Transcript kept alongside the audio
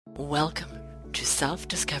Welcome to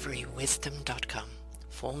selfdiscoverywisdom.com,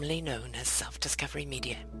 formerly known as Self-Discovery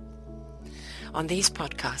Media. On these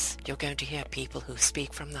podcasts, you're going to hear people who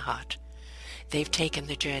speak from the heart. They've taken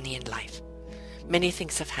the journey in life. Many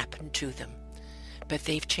things have happened to them, but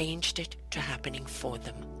they've changed it to happening for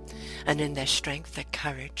them. And in their strength, their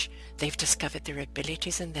courage, they've discovered their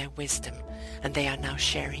abilities and their wisdom, and they are now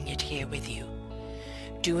sharing it here with you.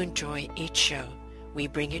 Do enjoy each show. We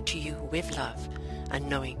bring it to you with love and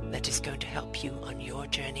knowing that it's going to help you on your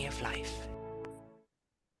journey of life.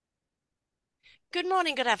 Good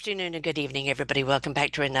morning, good afternoon, and good evening, everybody. Welcome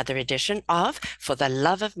back to another edition of For the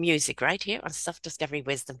Love of Music right here on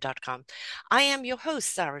selfdiscoverywisdom.com. I am your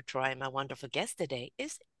host, Sarah Troy. My wonderful guest today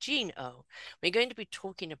is Gene O. We're going to be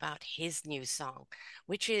talking about his new song,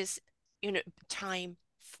 which is, Time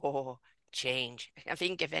for Change. I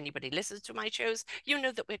think if anybody listens to my shows, you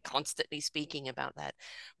know that we're constantly speaking about that.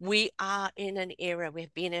 We are in an era,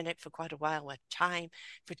 we've been in it for quite a while, where time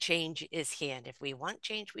for change is here. And if we want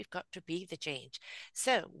change, we've got to be the change.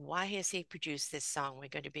 So why has he produced this song? We're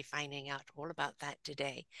going to be finding out all about that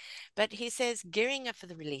today. But he says, gearing up for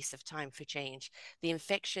the release of Time for Change, the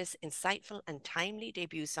infectious, insightful, and timely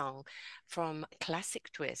debut song from Classic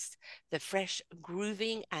Twist, the fresh,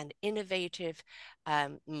 grooving, and innovative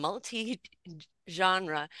multi-genre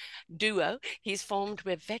duo he's formed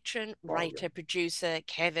with veteran writer-producer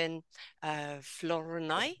Kevin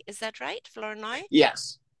Flournoy. Is that right? Flournoy?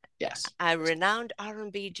 Yes. Yes. A renowned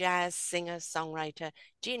R&B jazz singer-songwriter,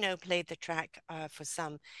 Gino played the track for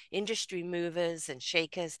some industry movers and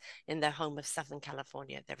shakers in their home of Southern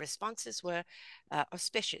California. Their responses were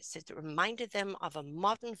auspicious. It reminded them of a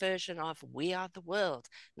modern version of We Are the World,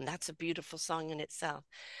 and that's a beautiful song in itself.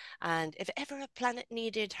 And if ever a planet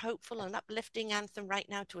needed hopeful and uplifting anthem right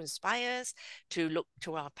now to inspire us to look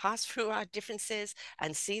to our past through our differences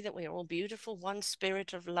and see that we are all beautiful, one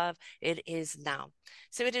spirit of love, it is now.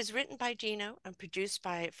 So it is written by Gino and produced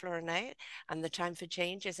by Flournoy, and The Time for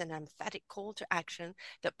Change is an emphatic call to action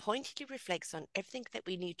that pointedly reflects on everything that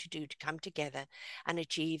we need to do to come together and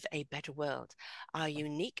achieve a better world. Our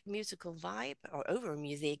unique musical vibe, or over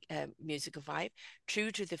musical vibe,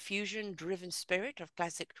 true to the fusion-driven spirit of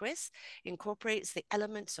Classic Twist, incorporates the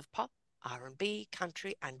elements of pop, R&B,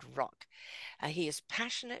 country, and rock. He is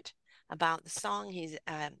passionate about the song.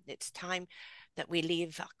 It's time that we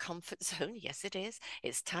leave our comfort zone. Yes, it is.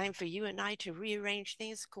 It's time for you and I to rearrange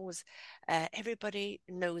things because everybody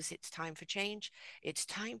knows it's time for change. It's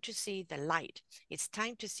time to see the light. It's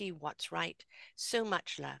time to see what's right. So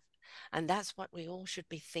much love. And that's what we all should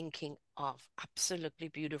be thinking of. Absolutely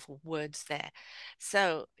beautiful words there.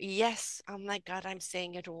 So, yes, oh my God, I'm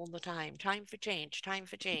saying it all the time. Time for change, time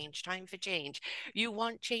for change, time for change. You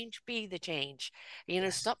want change, be the change.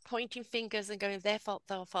 Yes. Stop pointing fingers and going, their fault,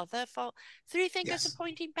 their fault, their fault. Three fingers are Yes.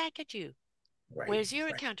 pointing back at you. Right. Where's your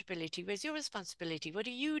Right. accountability? Where's your responsibility? What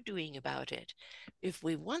are you doing about it? If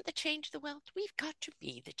we want the change of the world, we've got to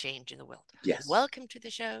be the change in the world. Yes. Welcome to the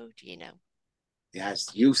show, Gino. Yes.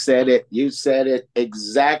 You said it. You said it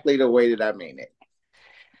exactly the way that I mean it.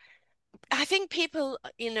 I think people,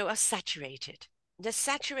 are saturated. They're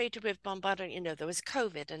saturated with bombardment. There was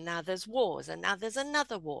COVID and now there's wars and now there's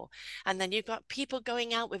another war. And then you've got people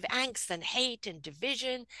going out with angst and hate and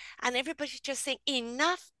division, and everybody's just saying,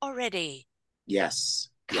 enough already. Yes.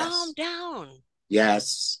 Calm Yes. down.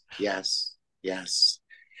 Yes. Yes. Yes.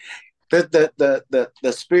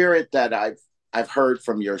 The spirit that I've heard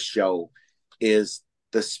from your show is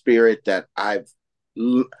the spirit that I've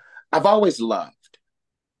always loved.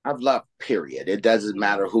 I've loved, period. It doesn't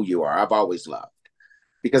matter who you are. I've always loved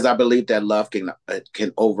because I believe that love can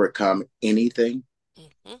overcome anything.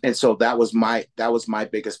 Mm-hmm. And so that was my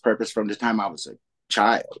biggest purpose from the time I was a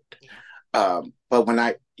child. Yeah. But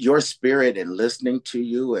when your spirit and listening to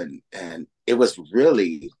you and it was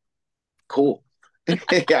really cool. I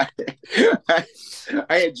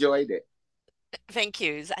enjoyed it. Thank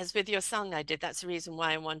you. As with your song, I did. That's the reason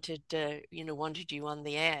why I wanted you on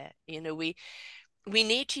the air. We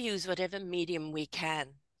need to use whatever medium we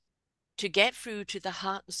can to get through to the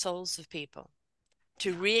heart and souls of people,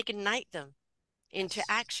 to reignite them into Yes.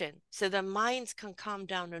 action so their minds can calm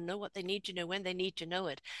down and know what they need to know when they need to know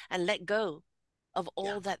it and let go of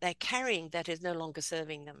Yeah. all that they're carrying that is no longer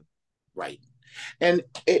serving them. Right. And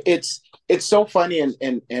it's so funny and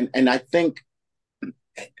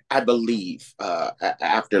I believe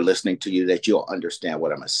after listening to you that you'll understand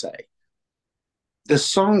what I'm gonna say. The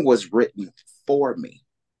song was written for me.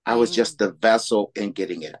 I was just the vessel in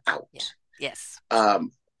getting it out. Yeah. Yes.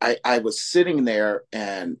 I was sitting there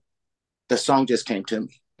and the song just came to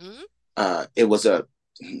me. Mm-hmm. It was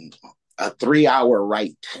a 3 hour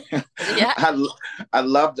write. Yeah. I I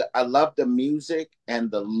loved the music,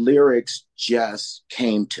 and the lyrics just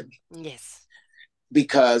came to me Yes.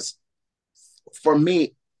 because for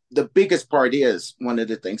me, the biggest part is one of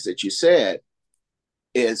the things that you said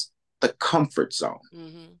is the comfort zone.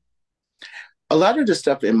 Mm-hmm. A lot of the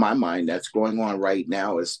stuff in my mind that's going on right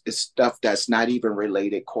now is stuff that's not even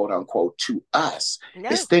related, quote unquote, to us.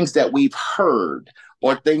 It's No. things that we've heard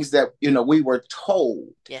or Yeah. things that we were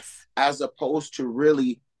told, Yes. as opposed to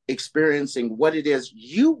really experiencing what it is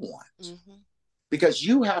you want. Mm-hmm. Because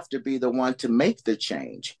you have to be the one to make the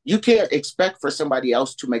change. You can't expect for somebody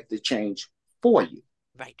else to make the change for you.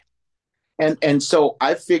 Right. And so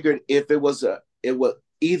I figured if it was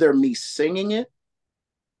either me singing it,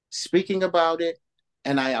 speaking about it,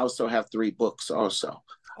 and I also have 3 books also.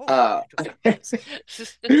 Oh, Uh, beautiful.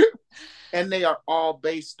 Yes. and they are all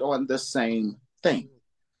based on the same thing.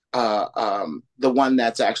 The one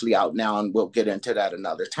that's actually out now, and we'll get into that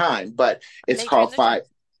another time, but it's Later in called the day.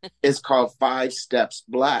 Five Steps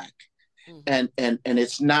Black. Mm-hmm. And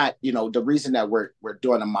it's not, the reason that we're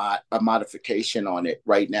doing a modification on it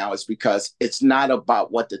right now is because it's not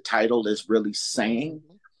about what the title is really saying.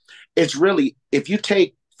 Mm-hmm. It's really, if you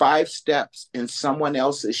take 5 steps in someone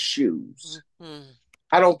else's shoes, Mm-hmm.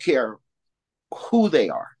 I don't care who they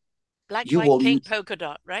are, Black, you white, will. pink, polka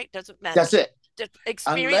dot, right? Doesn't matter. That's it. Just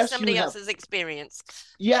experience Unless you somebody have, else's experience.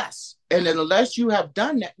 yes, and Mm. unless you have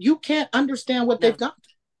done that, you can't understand what they've No, done.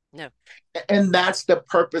 no. And that's the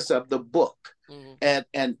purpose of the book. Mm.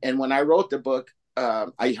 And when I wrote the book,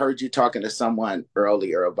 I heard you talking to someone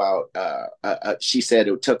earlier about. She said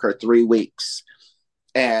it took her 3 weeks,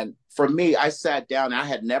 and for me, I sat down. I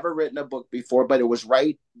had never written a book before, but it was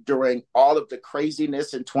right during all of the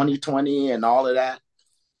craziness in 2020 and all of that,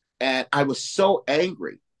 and I was so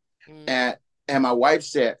angry. Mm. And my wife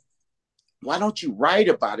said, "Why don't you write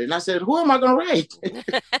about it?" And I said, "Who am I going to write?"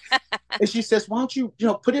 And she says, "Why don't you,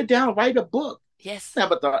 put it down, write a book?" Yes.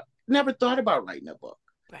 Never thought about writing a book.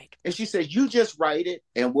 Right. And she said, "You just write it,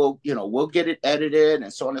 and we'll get it edited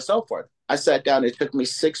and so on and so forth." I sat down. It took me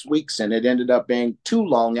 6 weeks, and it ended up being too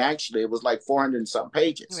long. Actually, it was like 400 and some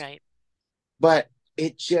pages, Right. but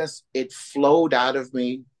it flowed out of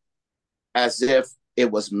me as if it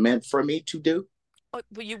was meant for me to do. Oh,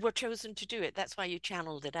 well, you were chosen to do it. That's why you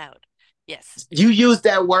channeled it out. Yes. You use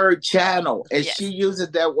that word channel, and she Yes.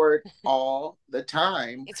 uses that word all the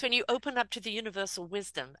time. It's when you open up to the universal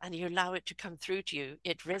wisdom and you allow it to come through to you,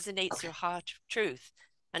 it resonates Okay. your heart truth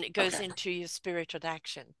and it goes Okay. into your spiritual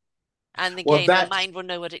action. And Well, again, the that mind will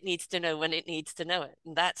know what it needs to know when it needs to know it.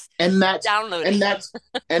 And that's and that's and downloading. that's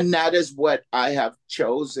and that is what I have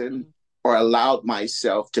chosen Mm. or allowed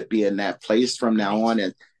myself to be in that place from now Right. on.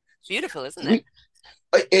 And Beautiful, isn't it?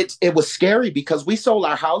 we it was scary because we sold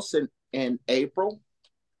our house in April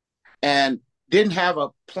and didn't have a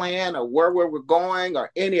plan or where we were going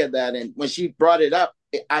or any of that. And when she brought it up,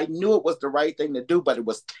 I knew it was the right thing to do, but it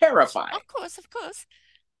was terrifying Of course, of course,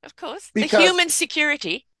 of course. The because, human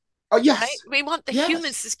security, oh right? yes, We want the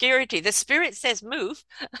human yes, security. The spirit says move,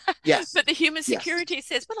 yes, but the human yes, security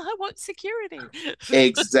says, well, I want security.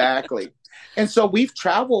 exactly. And so we've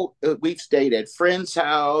traveled, we've stayed at friends'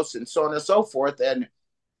 house and so on and so forth, and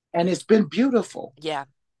it's been beautiful. Yeah.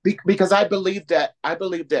 Because I believe that,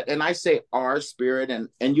 and I say our spirit, and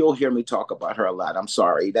you'll hear me talk about her a lot. I'm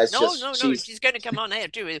sorry, that's No, just no, no. she's She's going to come on air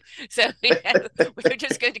too. So yeah, we're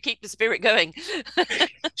just going to keep the spirit going.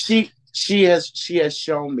 she has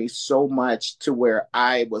shown me so much to where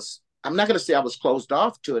I'm not going to say I was closed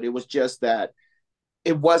off to it. It was just that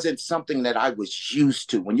it wasn't something that I was used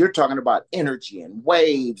to. When you're talking about energy and Mm.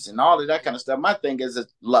 waves and all of that kind of stuff, my thing is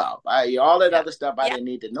love. All that Yeah. other stuff I Yeah. didn't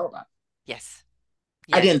need to know about. Yes.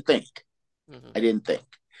 I Yes. didn't think. Hmm. I didn't think.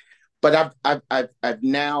 But I've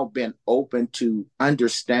now been open to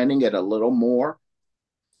understanding it a little more.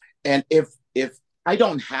 And if I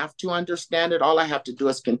don't have to understand it, all I have to do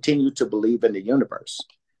is continue to believe in the universe.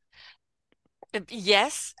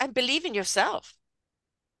 Yes. And believe in yourself.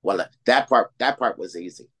 Well, that part was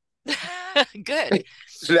easy. Good.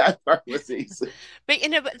 That part was easy. But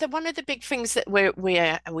one of the big things that we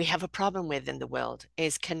have a problem with in the world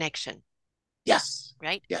is connection, Yes,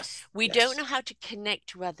 right? yes, We don't yes. know how to connect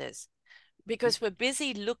to others because we're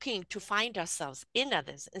busy looking to find ourselves in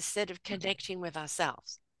others instead of connecting with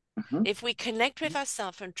ourselves. Mm-hmm. If we connect with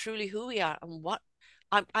ourselves and truly who we are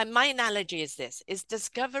and my analogy is this is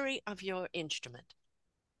discovery of your instrument.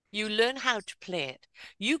 You learn how to play it.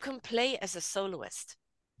 You can play as a soloist,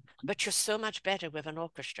 but you're so much better with an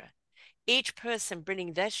orchestra. Each person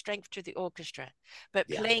bringing their strength to the orchestra, but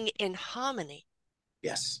Yeah. playing in harmony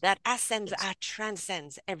Yes. that ascends, Yes.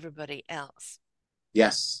 transcends everybody else.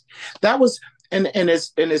 Yes. That was and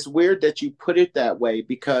it's weird that you put it that way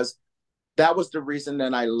because that was the reason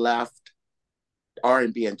that I left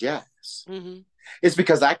R&B and jazz. Mm-hmm. It's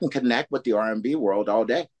because I can connect with the R&B world all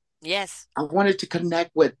day. Yes. I wanted to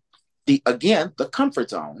connect with the comfort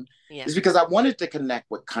zone Yeah. is because I wanted to connect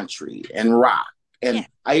with country and rock. Yeah. And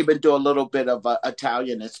I even do a little bit of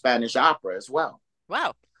Italian and Spanish opera as well.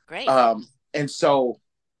 Wow. Great. And so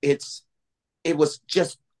it's it was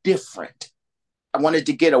just different. I wanted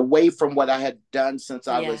to get away from what I had done since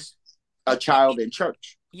I Yeah. was a child in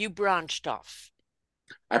church. You branched off.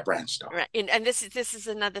 I branched off. Right. And this is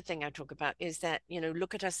another thing I talk about is that,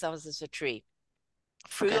 look at ourselves as a tree.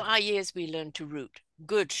 Through Okay. our years, we learn to root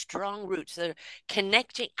good, strong roots that are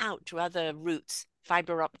connecting out to other roots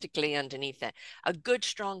fiber optically underneath there. A good,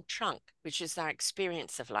 strong trunk, which is our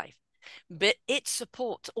experience of life. But it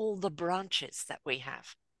supports all the branches that we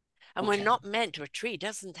have. And we're Okay. not meant to, a tree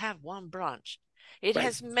doesn't have one branch. It Right.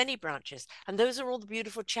 has many branches. And those are all the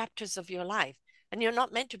beautiful chapters of your life. And you're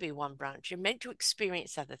not meant to be one branch. You're meant to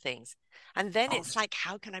experience other things. And then Oh, it's like,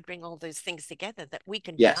 how can I bring all those things together that we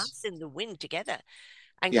can yes. dance in the wind together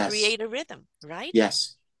and Yes. create a rhythm, right?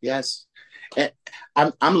 Yes. Yes. And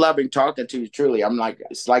I'm loving talking to you. Truly, I'm like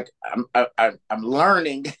it's like I'm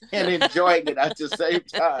learning and enjoying it at the same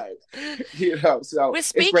time. So We're it's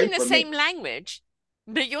speaking great the for me. same language,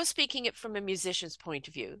 but you're speaking it from a musician's point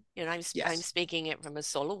of view. I'm Yes. speaking it from a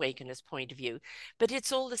soul awakener's point of view, but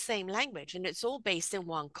it's all the same language and it's all based in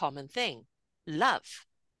one common thing: love.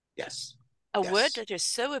 Yes. A word Yes. that is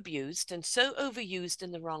so abused and so overused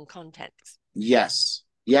in the wrong context. Yes.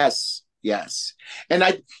 Yes. Yes. And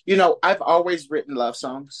I've always written love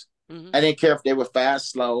songs. Mhm. I didn't care if they were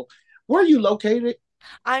fast, slow. Where are you located?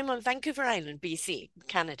 I'm on Vancouver Island, BC,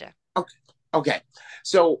 Canada. Okay. Okay.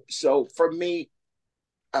 So for me,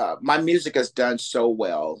 my music has done so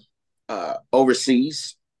well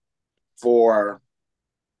overseas for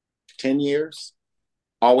 10 years,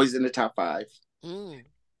 always in the top five. Mm,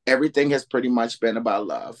 Everything has pretty much been about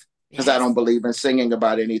love because I don't yes, believe in singing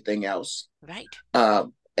about anything else. right.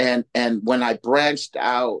 And when I branched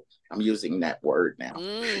out, I'm using that word now.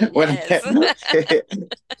 When Yes.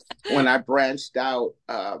 when I branched out,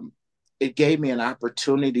 it gave me an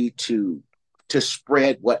opportunity to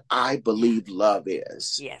spread what I Yeah, believe love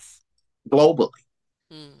is yes. globally.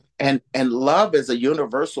 Mm. And love is a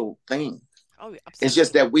universal thing. Oh, It's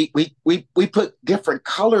just absolutely. that we put different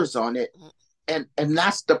colors on it, Mm, and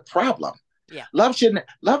that's the problem. yeah,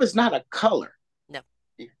 Love is not a color, no.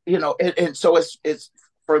 and so it's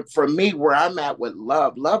for me where I'm at with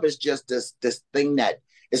love is just this thing that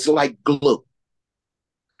it's like glue.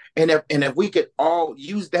 And if we could all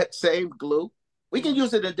use that same glue, we can Mm.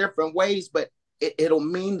 use it in different ways, but it'll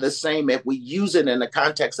mean the same if we use it in the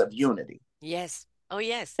context of unity. Yes. Oh,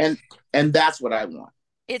 yes. And and that's what I want.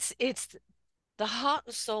 It's the heart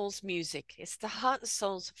and soul's music. It's the heart and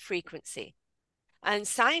soul's frequency. And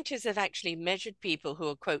scientists have actually measured people who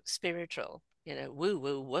are, quote, spiritual, woo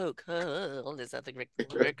woo woke, all this other words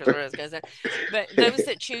goes on. But those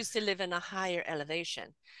that choose to live in a higher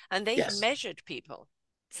elevation, and they've Yes. measured people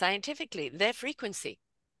scientifically, their frequency,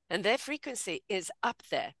 and their frequency is up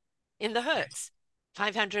there in the hertz,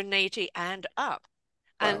 580 and up.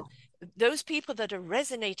 And Wow. those people that are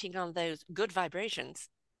resonating on those good vibrations,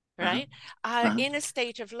 Uh-huh. right, are Uh-huh. in a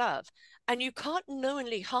state of love. And you can't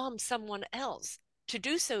knowingly harm someone else. To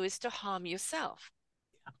do so is to harm yourself.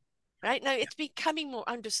 Right now, it's becoming more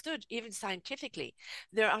understood, even scientifically.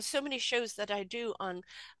 There are so many shows that I do on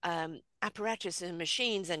apparatus and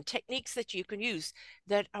machines and techniques that you can use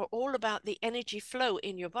that are all about the energy flow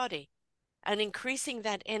in your body and increasing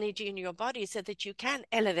that energy in your body so that you can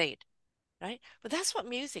elevate, right? But that's what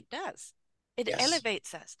music does. It Yes.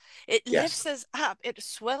 elevates us. It Yes. lifts us up. It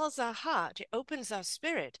swells our heart. It opens our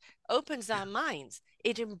spirit, opens our minds.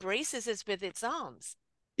 It embraces us with its arms,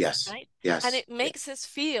 Yes. right? And Yes. it makes us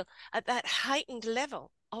feel at that heightened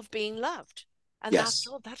level of being loved. And after Yes.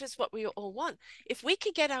 all, that is what we all want. If we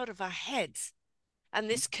could get out of our heads and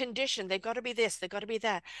this condition, they've got to be this, they've got to be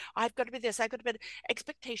that, I've got to be this, I've got to be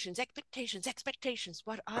expectations, expectations, expectations.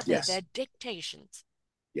 What are they? Yes. They're dictations.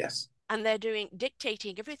 Yes. And they're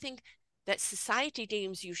dictating everything that society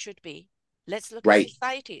deems you should be. Let's look at Right.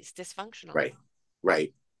 society. It's dysfunctional. Right.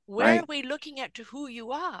 Right. Where are Right. we looking at to who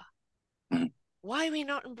you are? Mhm. Why are we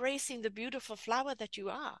not embracing the beautiful flower that you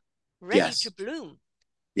are, ready to Yes. bloom?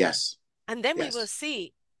 Yes. And then we will Yes.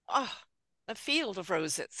 see, oh, a field of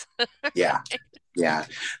roses. Yeah. Yeah.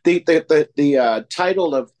 The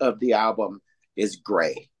title of the album is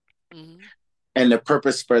Gray. Mm-hmm. And the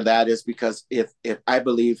purpose for that is because if I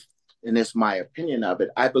believe, and it's my opinion of it,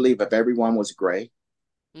 I believe if everyone was gray,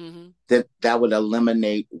 Mm-hmm. then that would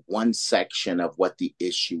eliminate one section of what the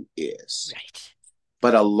issue is, Right.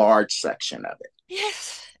 but a large section of it.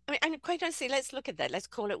 Yes. I mean, and quite honestly, let's look at that. Let's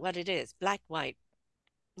call it what it is. Black, white,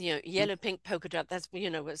 yellow, pink, polka dot. That's,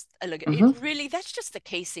 was look, it Mm-hmm. really, that's just the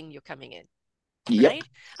casing you're coming in, Yep. right?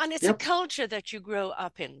 And it's a Yep. culture that you grow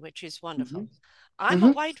up in, which is Mm-hmm. wonderful. I'm a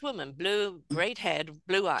Mm-hmm. white woman, blue, great head,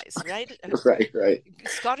 blue eyes, right? Right. Right.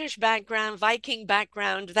 Scottish background, Viking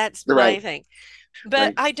background. That's my Right. thing. But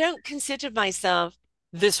Right. I don't consider myself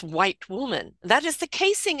this white woman. That is the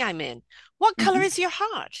casing I'm in. What color Mm-hmm. is your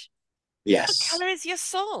heart? What Yes. color is your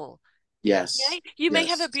soul? Yes. Right? You may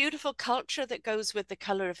have a Yes. beautiful culture that goes with the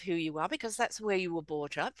color of who you are because that's where you were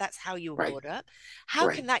brought up. That's how you were Right. brought up. How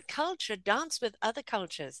Right. can that culture dance with other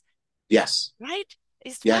cultures? Yes. Right?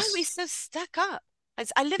 It's why are we Yes. so stuck up?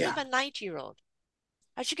 I live with Yeah. a 90-year-old.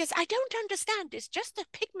 And she goes, I don't understand. It's just the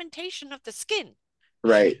pigmentation of the skin.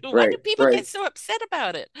 Right. Why do Right. people Right. get so upset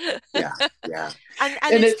about it? Yeah. Yeah. And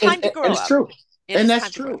And it's it time to and grow it's up. true. It And is that's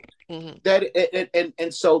time to grow true. up. Hmm.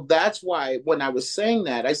 And so that's why when I was saying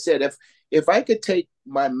that, I said if I could take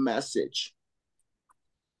my message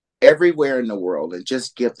everywhere in the world and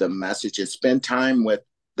just give the message and spend time with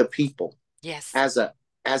the people Yes. as a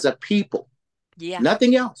people, Yeah.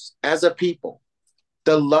 nothing else, as a people,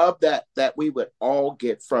 the love that we would all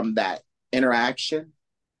get from that interaction,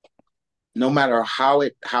 no matter how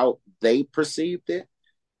they perceived it,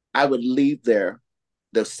 I would leave there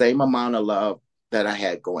the same amount of love that I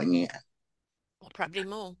had going in. Or probably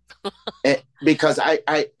more. Because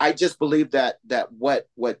I just believe that what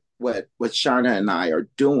Sharna and I are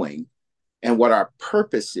doing and what our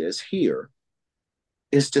purpose is here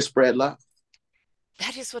is to spread love.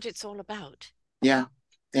 That is what it's all about. Yeah.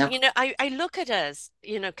 Yeah. I look at us,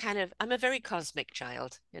 kind of, I'm a very cosmic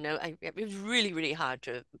child. It was really, really hard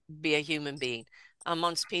to be a human being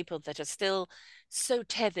amongst people that are still so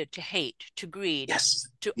tethered to hate, to greed, Yes.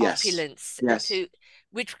 to Yes. opulence, Yes.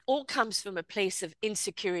 which all comes from a place of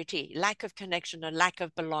insecurity, lack of connection, or lack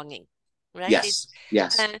of belonging, right? Yes.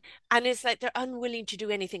 Yes. Uh, and it's like they're unwilling to do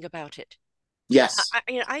anything about it. Yes.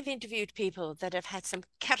 I've interviewed people that have had some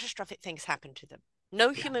catastrophic things happen to them. No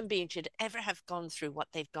Yeah. human being should ever have gone through what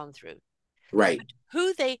they've gone through. Right.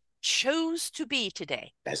 Who they chose to be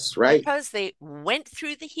today That's right. because they went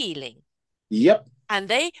through the healing Yep. and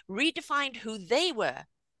they redefined who they were,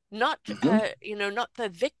 not Mm-hmm. not the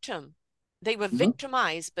victim. They were Mm-hmm.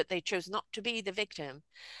 victimized, but they chose not to be the victim.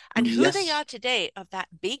 And who they Yes. are today, of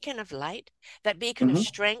that beacon of light, that beacon of Mm-hmm.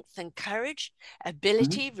 strength and courage, Mm-hmm.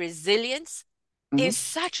 ability, resilience, Mm-hmm. is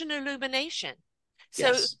such an illumination.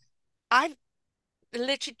 So Yes. I've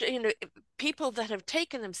literally, people that have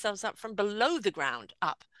taken themselves up from below the ground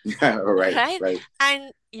up, Right. right? Right.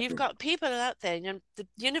 And you've got people out there, the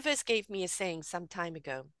universe gave me a saying some time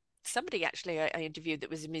ago. Somebody actually I interviewed that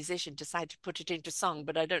was a musician decided to put it into song,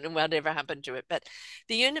 but I don't know whatever happened to it. But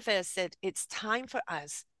the universe said it's time for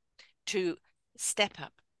us to step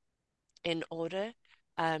up in order.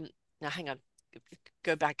 Now, hang on,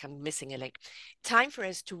 go back. I'm missing a link. Time for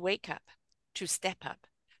us to wake up, to step up,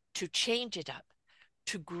 to change it up,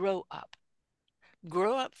 to grow up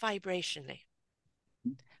vibrationally,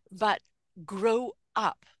 but grow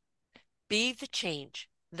up, be the change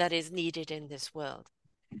that is needed in this world.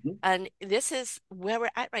 Mm-hmm. And this is where we're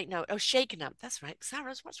at right now. Oh, shaken up. That's right.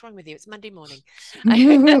 Sarah, what's wrong with you? It's Monday morning.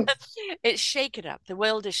 It's shaken up. The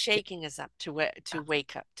world is shaking us up to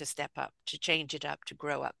wake up, to step up, to change it up, to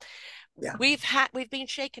grow up. Yeah. We've been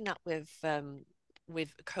shaken up with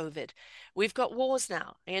COVID. We've got wars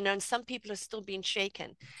now, and some people are still being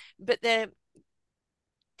shaken, but they're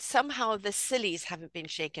somehow the sillies haven't been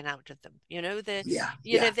shaken out of them. Yeah. Yeah.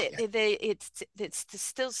 Yeah. It's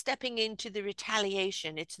still stepping into the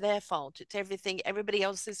retaliation. It's their fault. It's everybody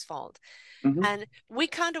else's fault. Mm-hmm. And we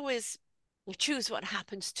can't always choose what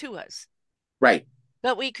happens to us, Right.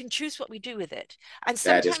 but we can choose what we do with it. And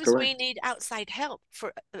That is sometimes we correct. need outside help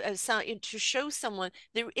to show someone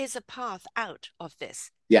there is a path out of this.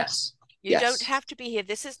 Yes. You don't Yes. have to be here.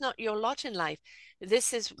 This is not your lot in life.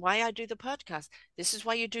 This is why I do the podcast. This is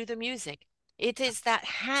why you do the music. It is that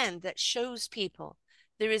hand that shows people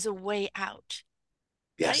there is a way out,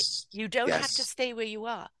 right? Yes. You don't have to Yes. stay where you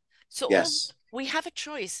are. So Yes. we have a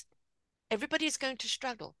choice. Everybody's going to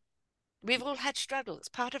struggle. We've all had struggle. It's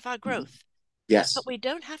part of our Mm-hmm. growth. But Yes. we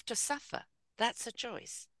don't have to suffer. That's a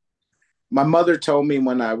choice. My mother told me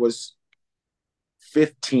when I was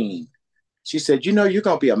 15, she said, you're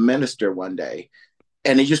going to be a minister one day.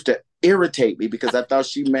 And it used to irritate me because I thought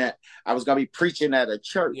she meant I was going to be preaching at a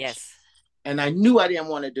church. Yes. And I knew I didn't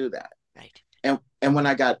want to do that. Right. And when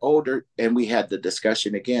I got older and we had the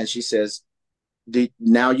discussion again, she says,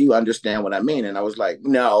 now you understand what I mean. And I was like,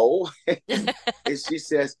 no. And she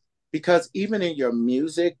says, because even in your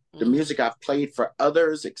music, the Mm, music I've played for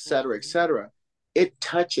others, et mm. cetera, it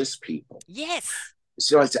touches people. Yes.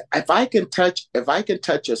 So I said, if I can touch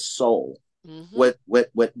a soul Hmm. with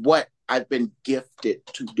what I've been gifted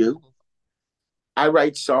to do, I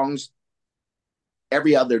write songs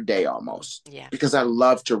every other day almost Yeah. because I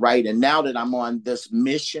love to write. And now that I'm on this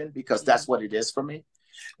mission, because that's what Hmm. it is for me,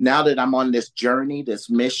 now that I'm on this journey, this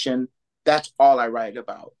mission, that's all I write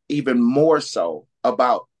about, even more so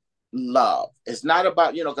about love. It's not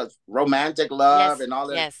about, because romantic love Yes. and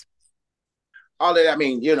Yes. all that, I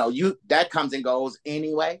mean, you that comes and goes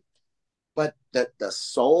anyway. But the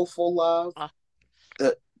soulful love, Oh,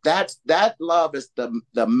 the that love is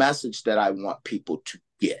the message that I want people to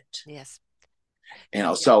get. yes.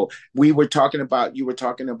 Yeah. So we were talking about you were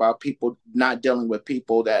talking about people not dealing with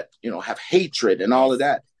people that have hatred and all of Yes.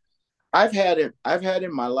 that. I've had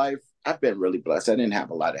in my life. I've been really blessed. I didn't have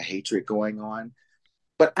a lot of hatred going on,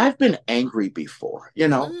 but I've been angry before.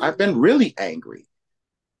 I've been Mm. really angry.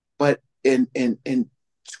 But in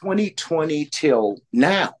 2020 till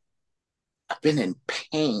now, I've been in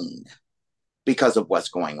pain because of what's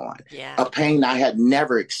going on. Yeah. A pain I had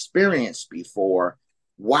never experienced before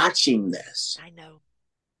watching this. I know.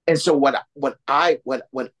 And so what I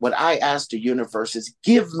ask the universe is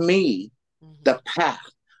give me Hmm. the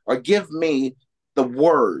path, or give me the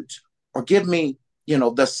words, or give me,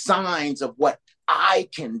 the signs of what I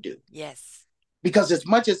can do. Yes. Because as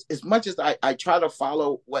much as I try to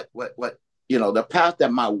follow what the path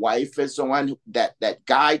that my wife is on, that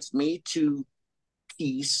guides me to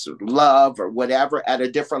peace or love or whatever at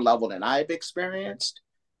a different level than I've experienced,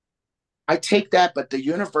 I take that, but the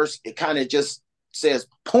universe, it kind of just says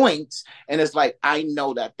points, and it's like I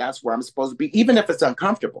know that that's where I'm supposed to be, even if it's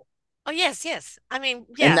uncomfortable, Oh, yes, yes. I mean,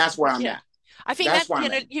 and yeah, that's where I'm yeah. at. I think That's that, where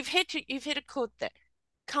I'm at. you've hit a chord there.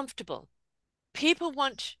 Comfortable. People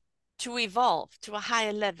want to evolve to a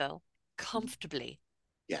higher level comfortably.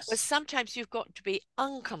 Where Yes, sometimes you've got to be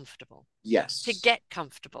uncomfortable to yes, get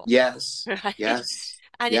comfortable, yes, right? yes,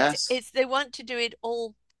 And yes, it's they want to do it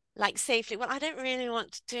all like safely. Well, I don't really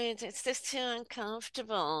want to do it. It's just too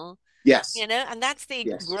uncomfortable, yes, and that's the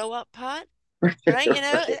yes. grow up part, right?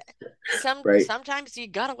 Right, right. Sometimes you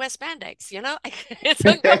gotta wear spandex. It's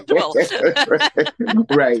uncomfortable.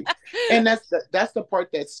 Right. And that's the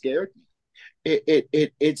part that scared me.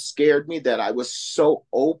 It scared me that I was so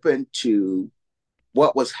open to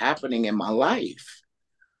what was happening in my life.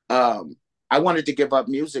 Um, I wanted to give up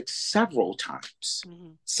music several times.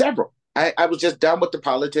 Mhm. Several. I was just done with the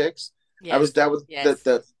politics. I was Yes, done with yes,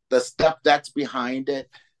 the stuff that's behind it.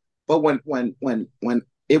 But when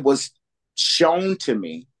it was shown to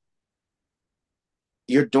me,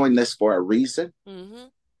 you're doing this for a reason. hmm.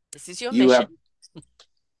 This is your You mission. have,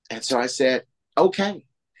 and so I said, okay.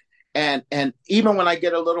 And even when I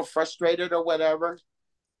get a little frustrated or whatever,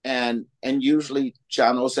 and usually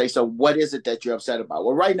John will say, so what is it that you're upset about?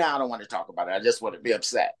 Well, right now I don't want to talk about it. I just want to be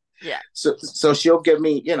upset. Yeah, So she'll give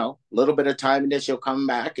me, a little bit of time, and then she'll come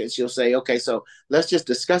back and she'll say, okay, so let's just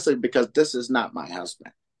discuss it because this is not my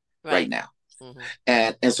husband right right. now. Hmm.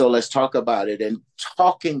 And so let's talk about it. And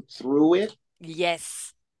talking through it,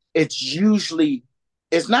 Yes. it's usually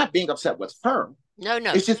it's not being upset with her. No,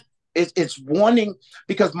 no. It's just it's wanting,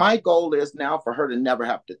 because my goal is now for her to never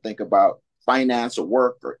have to think about finance or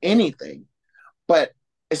work or Mm, anything. But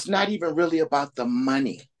it's not even really about the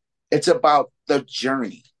money. It's about the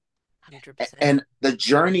journey. 100%. And the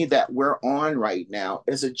journey that we're on right now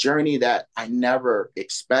is a journey that I never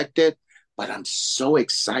expected, but I'm so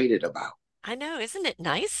excited about. I know, isn't it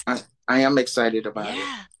nice? I am excited about it.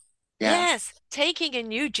 Yeah. Yeah. Yes, taking a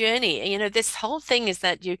new journey. This whole thing is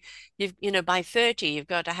that by 30, you've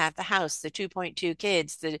got to have the house, the 2.2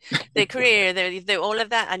 kids, the career, all of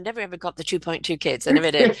that. I never ever got the 2.2 kids. I never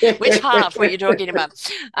did. Which half were you talking about?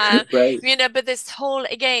 Right. But this whole,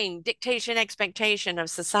 again, dictation, expectation of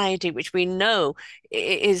society, which we know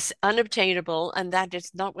is unobtainable, and that is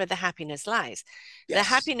not where the happiness lies. The Yes.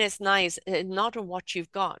 happiness lies not in what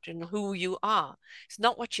you've got and who you are. It's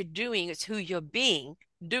not what you're doing, it's who you're being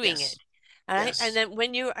doing Yes. it. All right. And Yes. then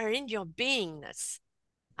when you are in your beingness,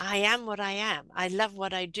 I am what I am. I love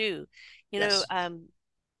what I do. You know, Yes. um,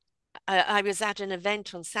 I was at an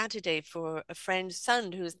event on Saturday for a friend's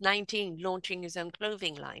son who's 19, launching his own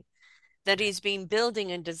clothing line that he's been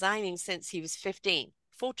building and designing since he was 15.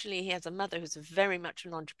 Fortunately, he has a mother who's very much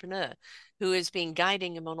an entrepreneur who has been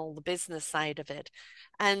guiding him on all the business side of it.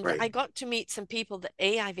 And Right. I got to meet some people that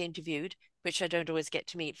I've interviewed, which I don't always get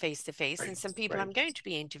to meet face to face, Right. and some people Right. I'm going to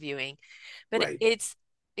be interviewing. But Right.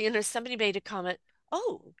 somebody made a comment.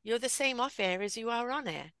 oh, you're the same off air as you are on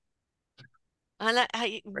air. And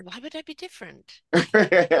why would I be different?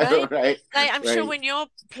 Right? Right, Like, I'm sure right. when you're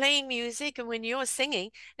playing music and when you're singing,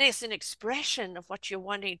 it's an expression of what you're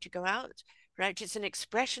wanting to go out, right? It's an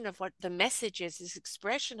expression of what the message is, it's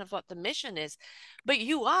expression of what the mission is. But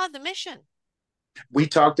you are the mission. We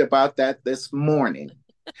talked about that this morning.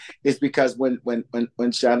 It's because when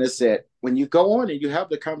Shauna said, when you go on and you have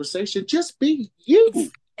the conversation, just be you.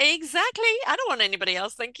 Exactly. I don't want anybody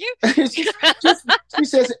else, thank you. just she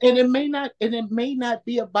says, and it may not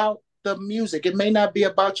be about the music. It may not be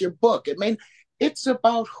about your book. It's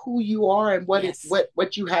about who you are and Yes.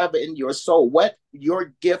 what you have in your soul, what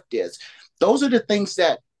your gift is. Those are the things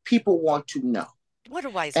that people want to know. What a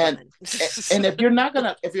wise And woman. and if you're not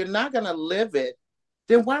gonna live it,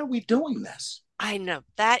 then why are we doing this? I know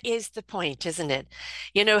that is the point, isn't it?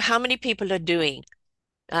 You know, how many people are doing,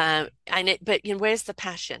 but you know, where's the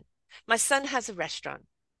passion? My son has a restaurant.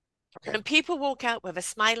 Okay. When people walk out with a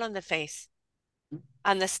smile on their face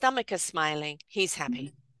and the stomach is smiling, he's happy,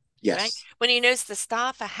 right? Yes. When he knows the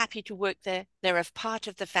staff are happy to work there, they're a part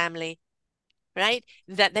of the family, right?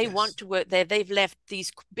 That they want Yes. to work there. They've left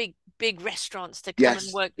these big restaurants to come and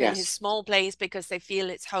Yes. work there, his Yes. small place because they feel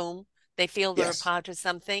it's home. They feel they're a Yes. part of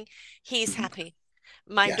something. He's Mhm. happy.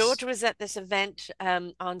 My Yes. daughter was at this event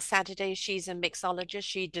on Saturday. She's a mixologist.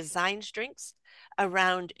 She designs drinks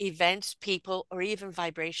around events, people, or even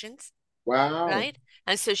vibrations, Wow. right?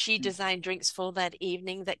 And so she designed drinks for that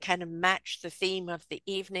evening that kind of match the theme of the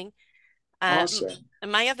evening. Uh, Awesome.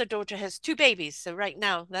 and my other daughter has two babies, so right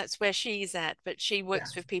now that's where she's at. But she Yeah.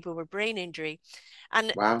 works with people with brain injury,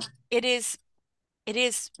 and Wow. it is it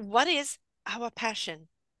is what is our passion?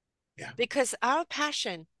 Yeah. Because our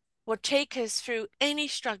passion will take us through any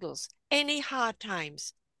struggles, any hard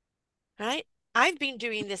times, right? I've been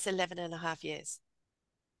doing this 11 and a half years.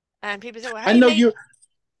 And people say, well, how I you know made you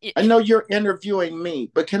I know you're interviewing me,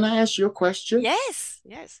 but can I ask you a question? yes,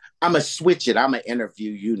 yes. I'm gonna switch it. I'm gonna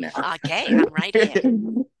interview you now. Okay, I'm right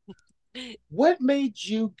here. What made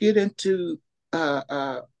you get into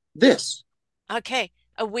this? Okay,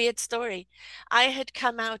 a weird story. I had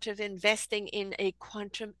come out of investing in a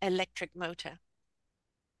quantum electric motor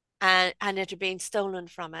and it had been stolen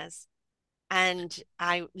from us. And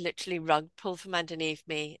I literally rug pulled from underneath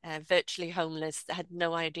me, virtually homeless, had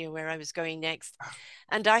no idea where I was going next.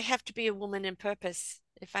 And I have to be a woman in purpose.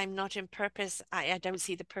 If I'm not in purpose, I don't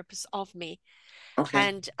see the purpose of me. Okay.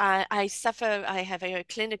 And I suffer, I have a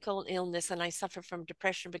clinical illness and I suffer from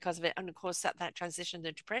depression because of it. And of course, at that transition,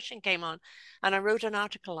 the depression came on. And I wrote an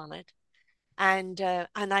article on it. And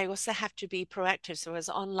I also have to be proactive. So I was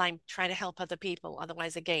online trying to help other people.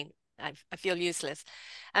 Otherwise, again, I feel useless.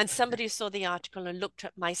 And somebody saw the article and looked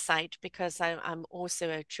at my site because I'm also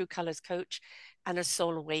a true colors coach and a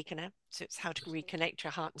soul awakener. So it's how to reconnect your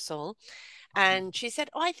heart and soul. And she said,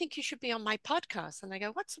 "Oh, I think you should be on my podcast." And I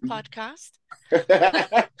go, "What's a podcast?"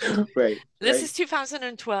 Right, This right. is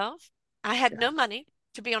 2012. I had Yeah, no money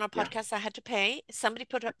to be on a yeah. podcast. I had to pay. Somebody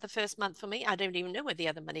put up the first month for me. I don't even know where the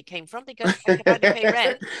other money came from because I could hardly pay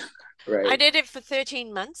rent. I Right. did it for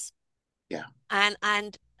 13 months Yeah,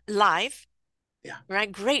 and live, yeah,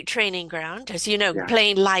 right? Great training ground. As you know, yeah.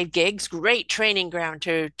 playing live gigs, great training ground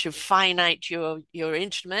to fine out your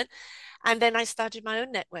instrument. And then I started my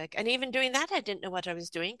own network. And even doing that, I didn't know what I was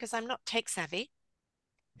doing because I'm not tech savvy.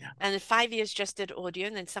 Yeah. And in 5 years, just did audio.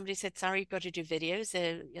 And then somebody said, "Sorry, you've got to do videos."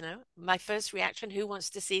 My first reaction, who wants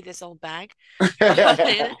to see this old bag?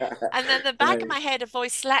 And then the back of Right. my head, a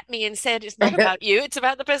voice slapped me and said, "It's not about you. It's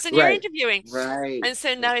about the person you're Right. interviewing." Right. And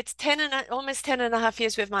so now it's almost 10 and a half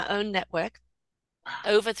years with my own network,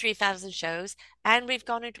 over 3,000 shows. And we've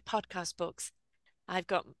gone into podcast books. I've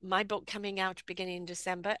got my book coming out beginning in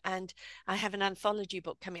December, and I have an anthology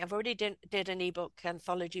book coming. I've already did an ebook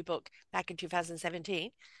anthology book back in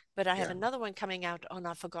 2017, but I have Yeah. another one coming out on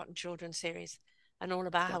our Forgotten Children series and all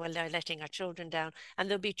about how we're letting our children down. And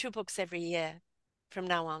there'll be two books every year from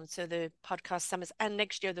now on. So the podcast summers, and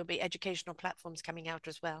next year there'll be educational platforms coming out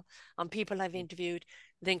as well on people I've interviewed,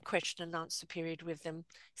 then question and answer period with them.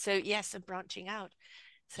 So yes, I'm branching out.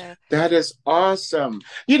 So That is awesome.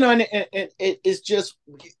 It's just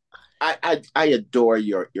I adore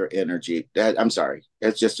your energy. I'm sorry,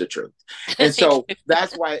 it's just the truth. And thank so you.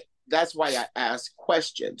 that's why I ask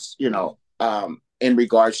questions, in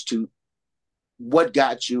regards to what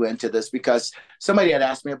got you into this, because somebody had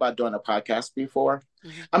asked me about doing a podcast before.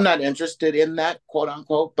 Mm-hmm. I'm not interested in that, quote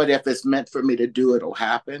unquote, but if it's meant for me to do it, it'll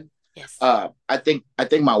happen. Yes. I think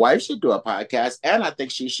my wife should do a podcast, and I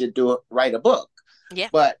think she should write a book. Yeah.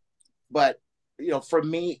 But for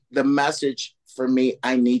me, the message for me,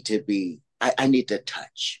 I need to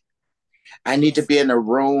touch. I need to Yes. be in a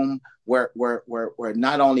room where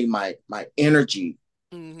not only my energy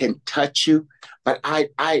Hmm. can touch you, but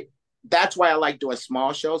I that's why I like doing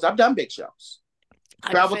small shows. I've done big shows,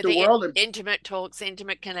 I traveled prefer the the world, and intimate talks,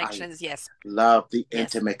 intimate I connections. Yes. love the Yes.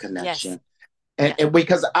 intimate Yes. connection. Yeah. And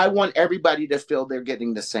because I want everybody to feel they're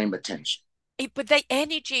getting the same attention. But the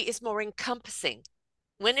energy is more encompassing.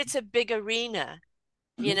 When it's a big arena,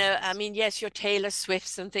 Mhm. I mean, yes, your Taylor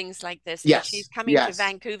Swifts and things like this. If she's Yes, coming to yes,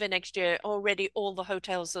 Vancouver next year, already all the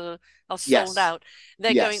hotels are sold yes, out.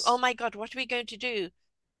 They're going, oh yes. my God, what are we going to do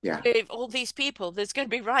Yeah. with all these people? There's going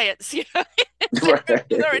to be riots, you know. Right,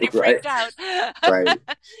 They're already right, freaked out. right,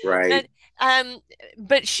 right. And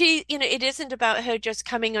but she, it isn't about her just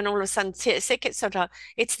coming and all of a sudden sick, etc.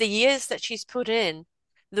 It's the years that she's put in,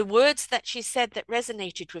 the words that she said that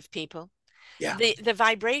resonated with people, Yeah, the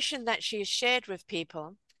vibration that she has shared with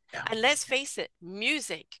people. yeah, And let's face it,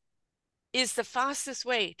 music is the fastest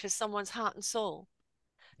way to someone's heart and soul,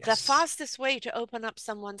 the yes, fastest way to open up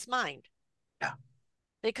someone's mind yeah, yeah,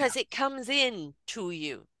 because it comes in to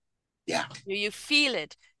you. yeah, You feel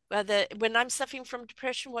it. Whether when I'm suffering from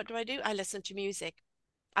depression, what do? I listen to music.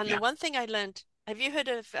 And the yeah. one thing I learned, have you heard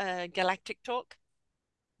of galactic talk?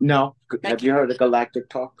 No, have you Okay. heard of Galactic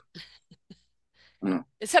Talk? No.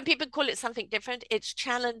 Some people call it something different. It's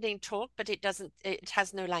channeling talk, but it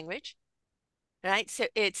has no language, right? So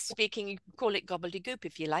it's speaking, you can call it gobbledygook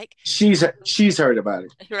if you like. She's heard about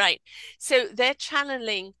it. Right. So they're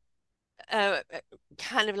channeling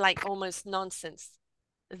kind of like almost nonsense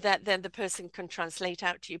that then the person can translate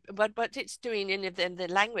out to you. But what it's doing in the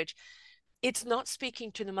language, it's not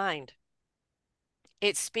speaking to the mind.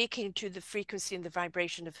 It's speaking to the frequency and the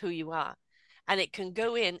vibration of who you are. And it can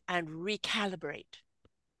go in and recalibrate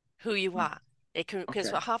who you Mm, are. It can, because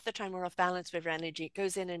okay, half the time we're off balance with our energy. It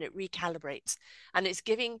goes in and it recalibrates. And it's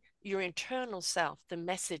giving your internal self the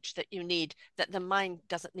message that you need that the mind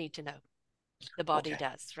doesn't need to know. The body okay,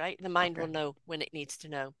 does, right? The mind will okay. know when it needs to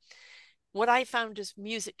know. What I found is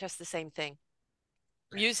music does the same thing.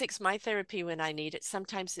 Music's my therapy when I need it.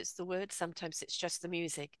 Sometimes it's the words, sometimes it's just the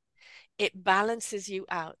music. It balances you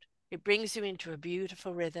out. It brings you into a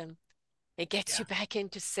beautiful rhythm. It gets Yeah, you back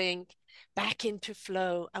into sync, back into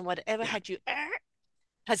flow, and whatever yeah, had you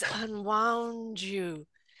has unwound you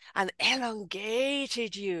and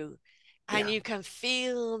elongated you. And yeah. you can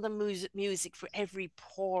feel the music for every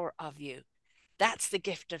pore of you. That's the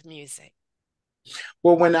gift of music.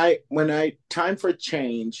 Well, when I time for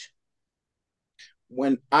change,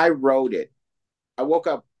 when I wrote it, I woke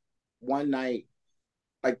up one night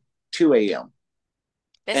like 2 a.m.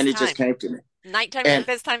 and Best it just time. came to me. Nighttime's the And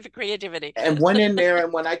best time for creativity. went in there,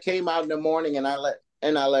 and when I came out in the morning and I let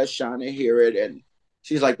Shauna hear it, and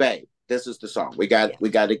she's like, babe, this is the song. Yeah. We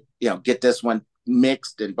got to, get this one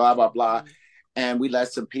mixed and blah blah blah. Mm. And we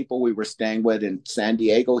let some people we were staying with in San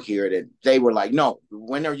Diego hear it, and they were like, no,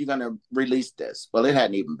 when are you gonna release this? Well, it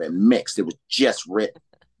hadn't even been mixed, it was just written.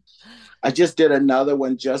 I just did another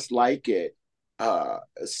one just like it,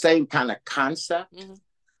 same kind of concept,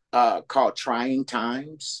 Mm-hmm. called Trying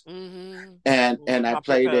Times. Mm-hmm. And I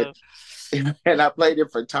played it Apropos. and I played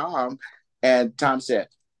it for Tom, and Tom said,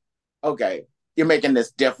 okay, you're making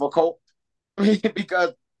this difficult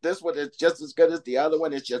because this one is just as good as the other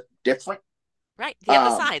one. It's just different. Right. The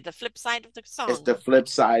other Um, side, the flip side of the it's song. the flip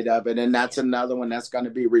side of it, and that's Yeah. another one that's going to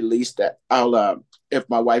be released. That if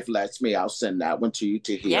my wife lets me, I'll send that one to you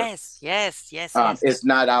to hear. Yes, yes, yes, yes. It's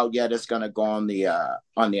not out yet. It's going to go on the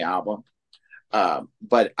album,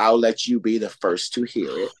 but I'll let you be the first to hear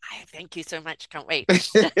it. Thank you so much. Can't wait.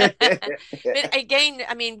 But again,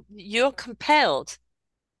 I mean, you're compelled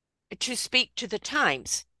to speak to the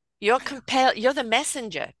times. You're compelled, you're the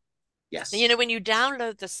messenger. Yes. You know, when you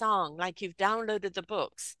download the song, like you've downloaded the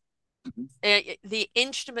books, Mm-hmm. the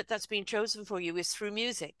instrument that's been chosen for you is through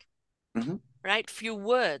music, Mm-hmm. right? Through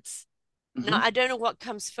words. Now, Mm-hmm. I don't know what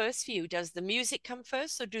comes first for you. Does the music come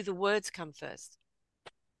first or do the words come first?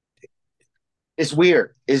 It's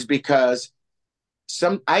weird. Is because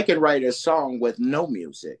I can write a song with no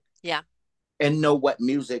music Yeah. and know what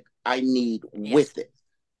music I need Yes. with it.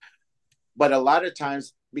 But a lot of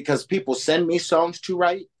times, because people send me songs to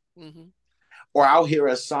write, Mm-hmm. or I'll hear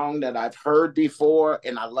a song that I've heard before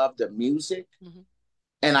and I love the music, Mm-hmm.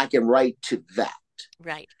 and I can write to that.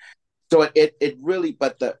 Right. So it really,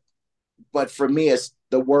 but for me, it's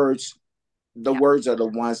the words. The Yeah. words are the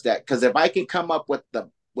ones that, because if I can come up with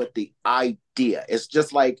the idea, it's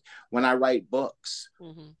just like when I write books.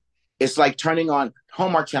 Mm-hmm. It's like turning on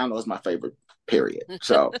Hallmark Channel is my favorite. Period.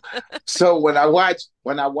 So when I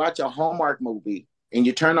watch a Hallmark movie and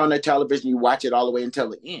you turn on the television, you watch it all the way until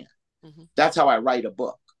the end. Mm-hmm. That's how I write a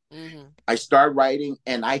book. Mm-hmm. I start writing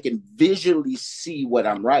and I can visually see what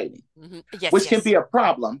I'm writing, Mm-hmm. Yes, which can yes. be a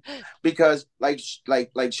problem because like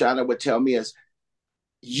Shauna would tell me is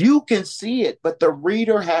you can see it, but the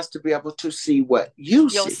reader has to be able to see what you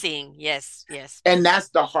You're see. seeing. Yes, yes. And that's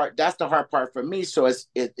the hard part for me. So it's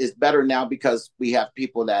better now because we have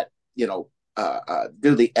people that,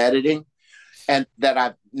 do the editing and that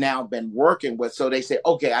I've now been working with. So they say,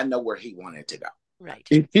 okay, I know where he wanted to go. Right.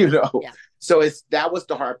 you know. Yeah. So that was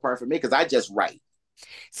the hard part for me because I just write.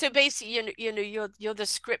 So basically, you're the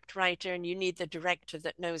script writer, and you need the director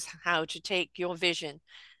that knows how to take your vision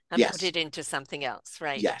and put Yes. it into something else,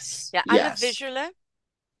 right? Yes. Yeah, I'm a Yes. visualer.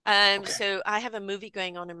 Okay. So I have a movie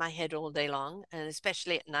going on in my head all day long, and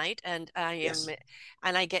especially at night, Yes.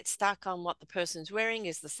 and I get stuck on what the person's wearing.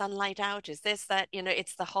 Is the sunlight out? Is this, that?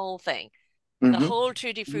 It's the whole thing, the Mm-hmm. whole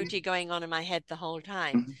tutti frutti going on in my head the whole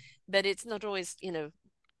time. Mm-hmm. But it's not always,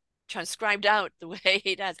 transcribed out the way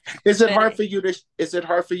it does. Is it But hard for you to is it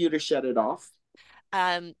hard for you to shut it off?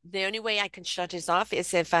 the only way I can shut it off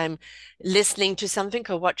is if I'm listening to something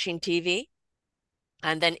or watching TV,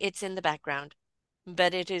 and then it's in the background.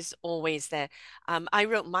 But it is always there. I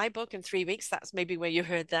wrote my book in 3 weeks. That's maybe where you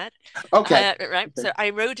heard that. Okay. Right. Okay. So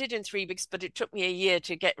I wrote it in 3 weeks, but it took me a year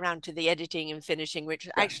to get around to the editing and finishing, which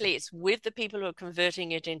Got actually it's with the people who are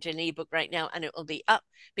converting it into an ebook right now, and it will be up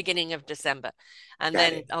beginning of December. And got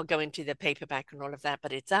then it. I'll go into the paperback and all of that,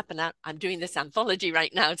 but it's up and out. I'm doing this anthology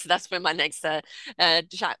right now. So that's where my next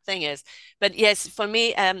chat thing is. But yes, for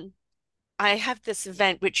me, I have this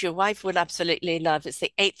event which your wife would absolutely love. It's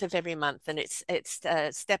the 8th of every month, and it's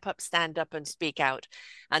step up, stand up, and speak out.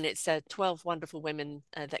 And it's 12 wonderful women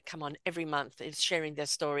that come on every month, is sharing their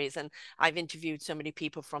stories. And I've interviewed so many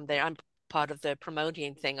people from there. I'm part of the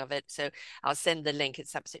promoting thing of it, so I'll send the link.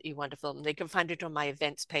 It's absolutely wonderful, and they can find it on my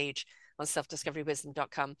events page on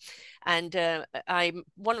selfdiscoverywisdom.com. And I'm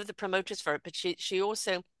one of the promoters for it, but she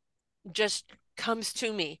also just comes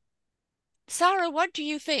to me, Sarah, what do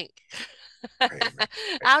you think? Right, right, right.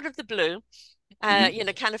 Out of the blue, Mm-hmm.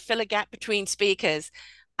 kind of fill a gap between speakers.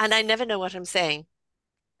 And I never know what I'm saying.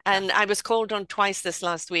 Yeah. And I was called on twice this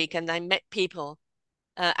last week, and I met people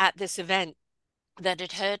at this event that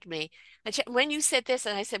had heard me. And when you said this,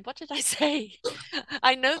 and I said, what did I say?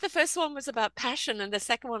 I know the first one was about passion, and the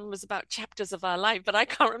second one was about chapters of our life, but I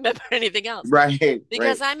can't remember anything else Right,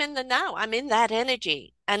 because right. I'm in the now. I'm in that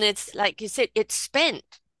energy. And it's like you said, it's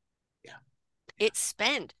spent. Yeah. It's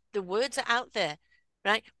spent. The words are out there,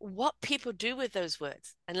 right? What people do with those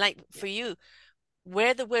words. And like Yeah. for you,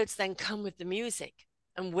 where the words then come with the music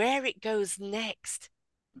and where it goes next,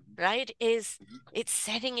 Mhm. right? Is Mhm. it's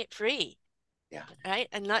setting it free, Yeah. right?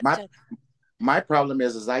 And not My my problem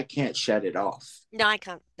is I can't shut it off. no, I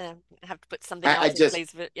can't. I have to put something I else in just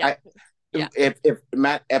place of it. Yeah, I yeah.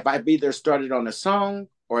 if I've either started on a song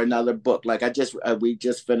or another book, like we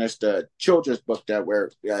just finished a children's book that we're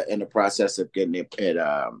in the process of getting it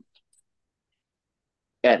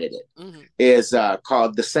edited, Hmm. is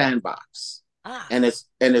called The Sandbox, Ah, and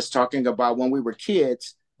it's talking about when we were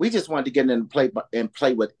kids, we just wanted to get in and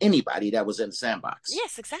play with anybody that was in the sandbox.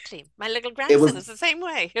 yes, exactly. My little It grandson was is the same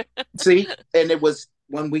way. see, and it was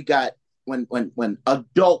when we got when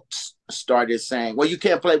adults started saying, "Well, you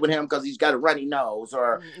can't play with him because he's got a runny nose,"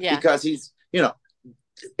 or Yeah, because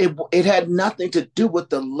it had nothing to do with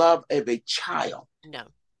the love of a child. no.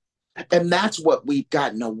 And that's what we've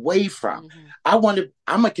gotten away from. Hmm.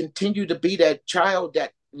 I'm gonna continue to be that child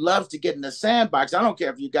that loves to get in the sandbox. I don't care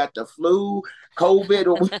if you got the flu, COVID,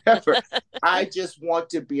 or whatever. I just want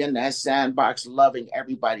to be in that sandbox, loving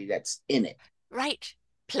everybody that's in it. Right.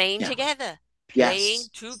 Playing Yeah. together, playing Yes.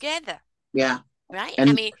 together. Yeah. Right. I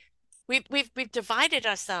And mean, we've divided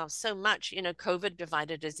ourselves so much. COVID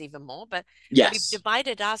divided us even more, but we've yes.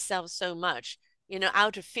 divided ourselves so much,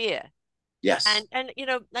 out of fear. Yes. And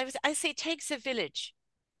I say it takes a village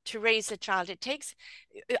to raise a child. It takes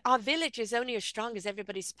our village is only as strong as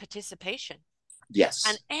everybody's participation. And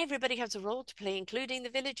Yes. everybody has a role to play, including the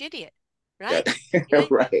village idiot. That, Right?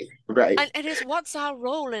 Right? right. Right. And it is what's our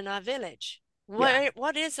role in our village? Yeah.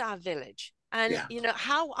 What is our village? And Yeah.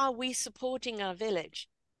 how are we supporting our village?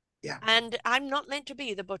 Yeah. And I'm not meant to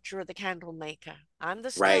be the butcher or the candle maker. I'm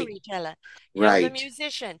the Right. storyteller. You're the Right.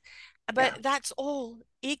 musician. Yeah. But that's all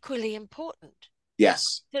equally important.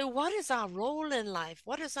 Yes. So, what is our role in life?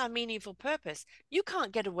 What is our meaningful purpose? You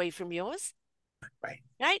can't get away from yours, Right.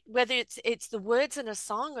 right? Whether it's the words in a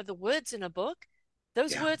song or the words in a book,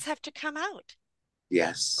 those Yeah. words have to come out,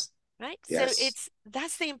 Yes. right? So Yes.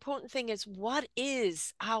 that's the important thing is what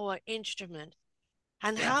is our instrument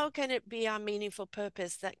and Yeah. how can it be our meaningful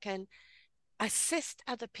purpose that can assist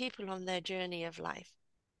other people on their journey of life?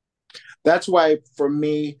 That's why for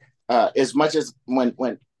me, as much as when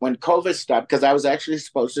COVID stopped, because I was actually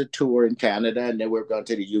supposed to tour in Canada and then we were going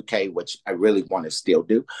to the UK, which I really want to still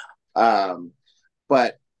do. Um,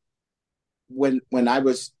 but when I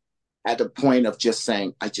was at the point of just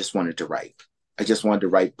saying I just wanted to write, I just wanted to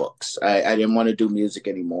write books. I didn't want to do music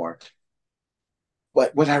anymore.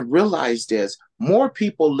 But what I realized is more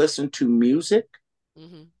people listen to music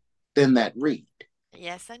Hmm. than that read.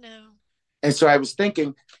 Yes, I know. And so I was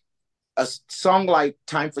thinking, a song like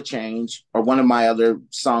Time for Change or one of my other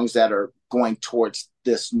songs that are going towards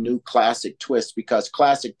this new classic twist, because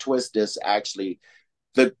classic twist is actually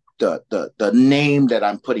the name that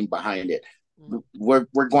I'm putting behind it. Mm.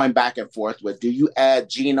 We're going back and forth with, do you add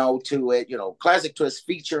Gino to it, classic twist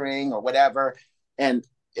featuring or whatever. And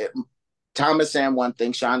it, Thomas saying one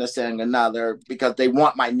thing, Shauna saying another, because they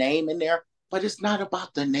want my name in there, but it's not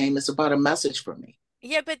about the name, it's about a message for me.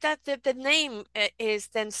 Yeah, but that the name is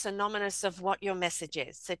then synonymous of what your message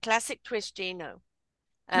is. So classic twist Gino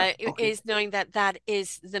No, okay. is knowing that that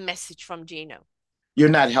is the message from Gino. You're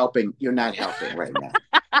not helping right now.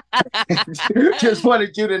 Just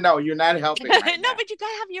wanted you to know you're not helping right No, now. but you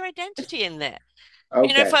gotta have your identity in there.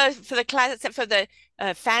 You know, Okay. for the class, for the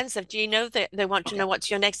fans of Gino, they want to Okay. know what's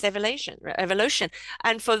your next evolution.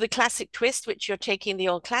 And for the classic twist, which you're taking the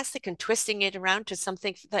old classic and twisting it around to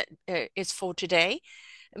something that is for today,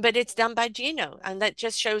 but it's done by Gino, and that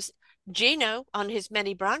just shows Gino on his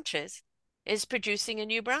many branches is producing a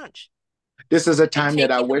new branch This is a and time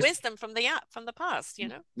that I taking the wish wisdom from the past, you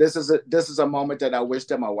know. this is a moment that I wish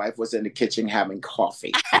that my wife was in the kitchen having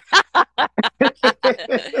coffee.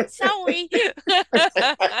 Sorry.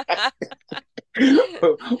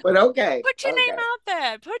 But okay, Put your name okay. out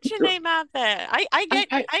there. Put your name out there. I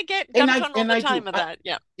I get dumped on all and the I do. time of that.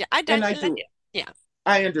 Yeah. Yeah. I And don't I let do. you. Yeah.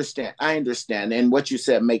 I understand. I understand. And what you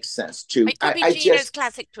said makes sense too. It could be I Gino's just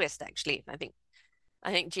classic twist, actually. I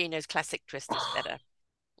think Gino's classic twist is better.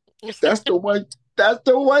 that's the one. That's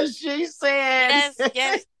the one she said. Yes,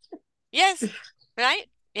 yes, yes. Right?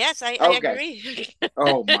 Yes, I Okay. agree.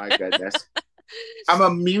 Oh my goodness. I'm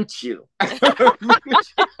gonna mute you.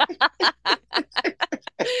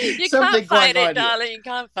 You can't Something fight going it, on here. darling. You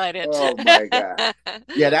can't fight it. Oh my god.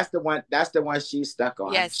 Yeah, that's the one. That's the one she's stuck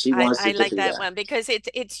on. Yes, She wants I to like do that that. one because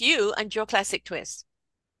it's you and your classic twist.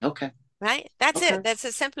 Okay. Right? That's it. Okay. That's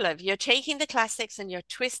as simple of you're taking the classics and you're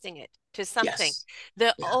twisting it to something. Yes.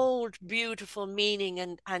 The Yeah. old beautiful meaning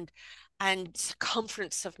and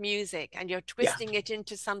circumference of music, and you're Yeah. twisting it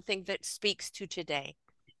into something that speaks to today.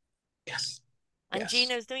 Yes. And Yes.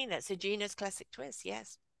 Gino's doing that. So Gino's classic twist,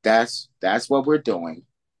 yes. That's what we're doing.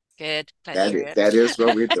 Good. Glad to hear That is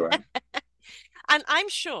what we're it. doing. And I'm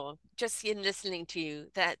sure, just in listening to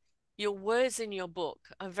you, that your words in your book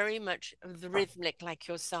are very much rhythmic like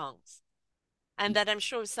your songs. And that I'm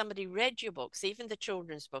sure if somebody read your books, even the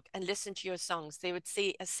children's book, and listened to your songs, they would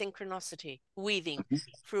see a synchronicity weaving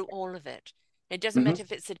through all of it. It doesn't Mm-hmm. matter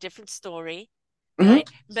if it's a different story, Mm-hmm. right?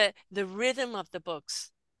 But the rhythm of the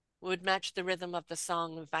books would match the rhythm of the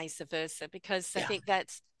song and vice versa, because I Yeah. think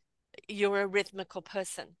that's you're a rhythmical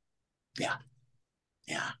person. Yeah.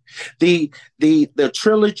 Yeah. The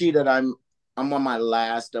trilogy that I'm on my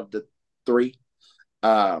last of the three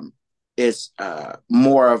um is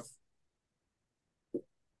more of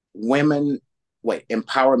women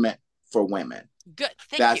empowerment for women. Good.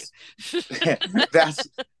 Thank you. That's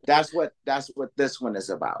that's that's what this one is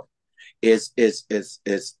about. Is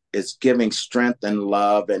giving strength and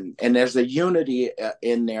love, and there's a unity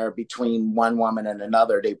in there between one woman and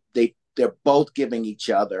another. They're both giving each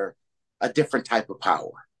other a different type of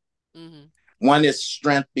power. Mm-hmm. One is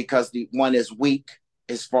strength because the one is weak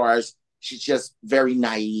as far as she's just very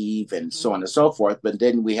naive and so on Mm-hmm. and so forth. But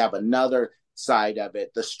then we have another side of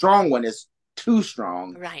it. The strong one is too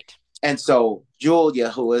strong. Right. And so Julia,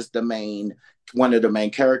 who is the main one of the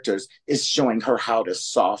main characters, is showing her how to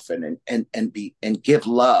soften and be and give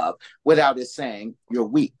love without it saying you're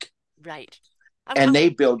weak. Right. And they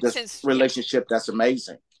build this Since yeah, relationship that's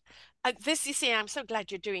amazing. this you see, I'm so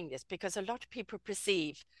glad you're doing this because a lot of people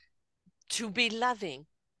perceive to be loving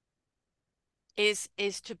is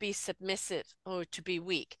to be submissive or to be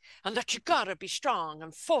weak, and that you gotta be strong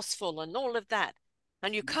and forceful and all of that,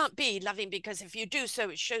 and you can't be loving because if you do so,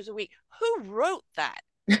 it shows a weak. Who wrote that?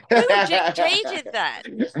 Who dictated that?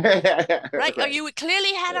 Right? Or Right. you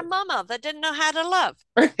clearly had a mama that didn't know how to love,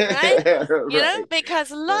 right? You know, Right. because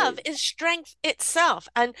Right. love is strength itself,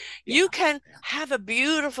 and Yeah. you can have a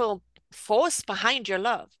beautiful force behind your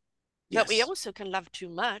love, but we Yes. also can love too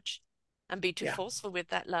much and be too Yeah. forceful with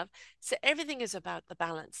that love. So everything is about the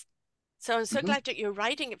balance. So I'm so Hmm. glad that you're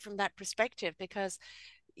writing it from that perspective because,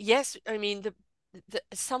 yes, I mean,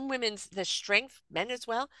 some women's the strength, men as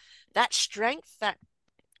well, that strength, that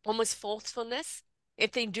almost forcefulness,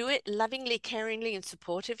 if they do it lovingly, caringly, and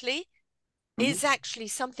supportively, Mm-hmm. is actually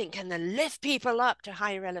something can then lift people up to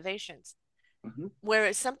higher elevations. Mm-hmm.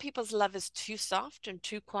 Whereas some people's love is too soft and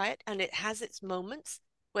too quiet, and it has its moments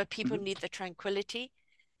where people Mm-hmm. need the tranquility,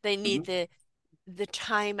 they Mm-hmm. need the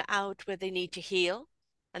time out where they need to heal,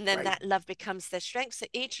 and then Right. that love becomes their strength. So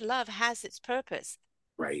each love has its purpose,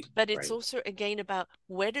 Right. but it's Right. also again about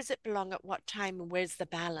where does it belong at what time and where's the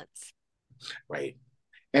balance. Right.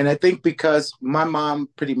 And I think because my mom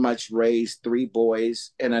pretty much raised three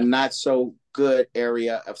boys in a not so good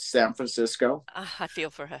area of San Francisco. I feel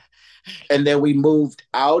for her. And then we moved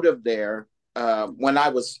out of there when I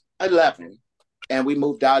was 11. And we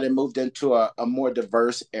moved out and moved into a more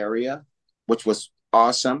diverse area, which was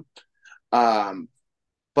awesome. Um,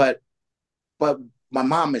 but but my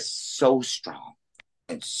mom is so strong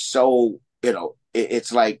and so,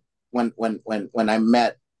 it's like when I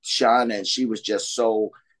met Shauna and she was just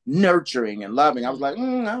so nurturing and loving. I was like, I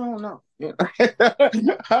don't know.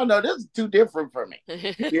 I don't know. This is too different for me,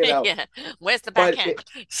 you know. Yeah, where's the But backhand?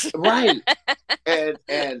 right,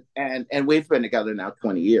 and we've been together now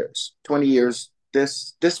 20 years. 20 years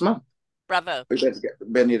this month. Bravo. We've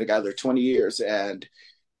been together 20 years, and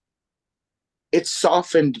it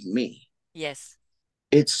softened me. Yes.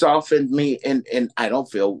 It softened me, and I don't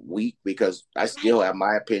feel weak because I Right. still have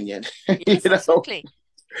my opinion, Yes, you know. exactly.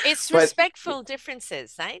 It's But respectful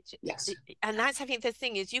differences, right? yes, And that's, I think, the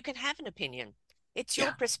thing is you can have an opinion. It's your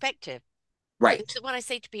yeah, perspective. This right, is what I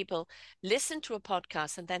say to people, listen to a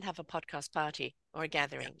podcast and then have a podcast party or a yeah,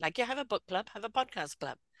 gathering. Like you have a book club, have a podcast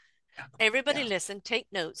club. Everybody yeah, listen, take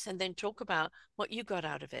notes, and then talk about what you got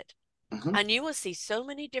out of it. hmm, And you will see so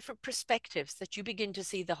many different perspectives that you begin to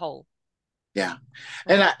see the whole, yeah.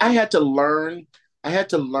 And right? I had to learn. I had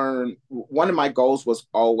to learn. One of my goals was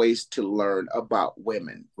always to learn about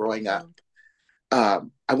women growing up.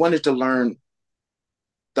 Mm, I wanted to learn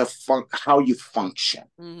how you function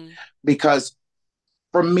mm-hmm, because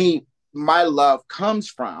for me, my love comes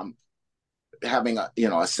from having a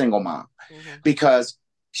single mom mm-hmm. because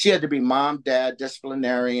she had to be mom, dad,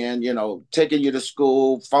 disciplinarian, taking you to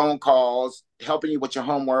school, phone calls, helping you with your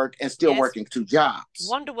homework, and still Yes. working two jobs.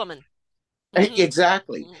 Wonder Woman. Mm-hmm,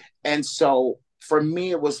 Exactly. mm-hmm. And so for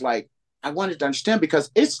me, it was like I wanted to understand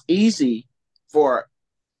because it's easy for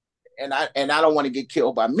and I don't want to get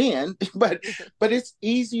killed by men, but it's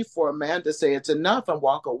easy for a man to say it's enough and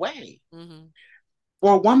walk away. Mm-hmm.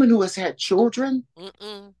 For a woman who has had children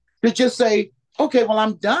Mm-mm. to just say, okay, well,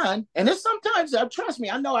 I'm done. And it's sometimes, trust me,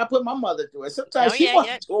 I know I put my mother through it. Oh Sometimes she yeah, wants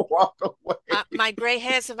yeah. to walk away. My gray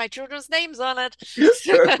hairs have my children's names on it.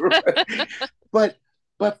 but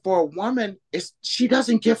but for a woman, she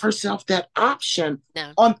doesn't give herself that option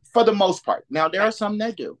No, on for the most part. Now there are right. some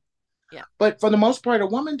that do, Yeah, but for the most part, a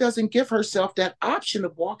woman doesn't give herself that option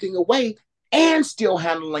of walking away and still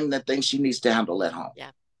handling the things she needs to handle at home.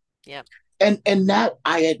 yeah, yeah. And that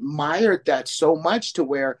I admired that so much to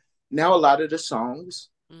where now a lot of the songs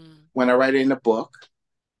Mm, when I write it in a book,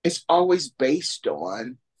 it's always based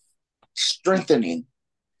on strengthening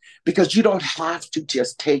because you don't have to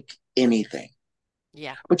just take anything,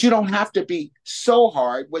 yeah, but you don't have to be so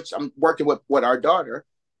hard, which I'm working with our daughter.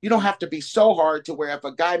 You don't have to be so hard to where if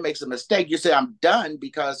a guy makes a mistake, you say, I'm done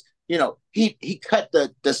because, he cut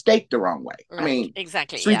the steak the wrong way. I right. mean,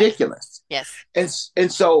 Exactly. it's Yeah. ridiculous. Yes.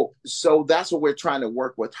 And so that's what we're trying to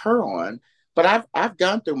work with her on. But I've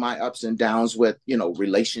gone through my ups and downs with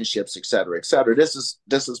relationships, et cetera, et cetera. This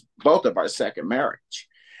is both of our second marriage,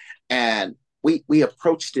 and we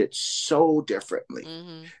approached it so differently,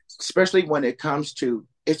 Mm-hmm. especially when it comes to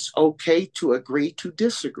it's okay to agree to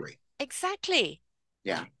disagree. Exactly.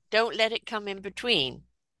 Yeah, Don't let it come in between.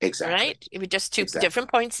 exactly, Right? It was just two exactly.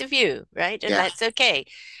 different points of view, right? And Yeah, that's okay.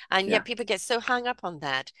 And yeah, yet people get so hung up on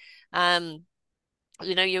that. Um,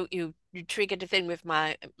 you triggered a thing with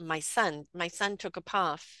my son. My son took a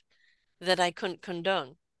path that I couldn't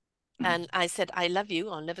condone. mhm, And I said, I love you.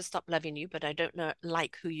 I'll never stop loving you, but I don't know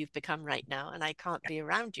like who you've become right now, and I can't be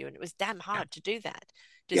around you. And it was damn yeah, hard to do that,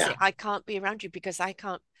 to say, yeah. I can't be around you because I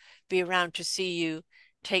can't be around to see you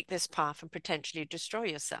take this path and potentially destroy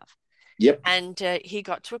yourself. Yep. And he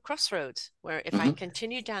got to a crossroads where if I Hmm.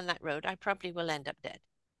 continue down that road, I probably will end up dead.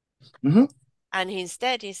 Hmm. And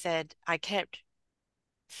instead, he said, I kept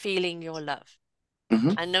feeling your love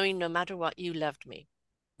Hmm. and knowing no matter what, you loved me.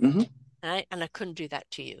 Hmm. Right? And I couldn't do that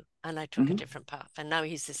to you. And I took a Hmm. different path. And now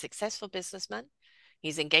he's a successful businessman.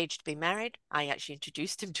 He's engaged to be married. I actually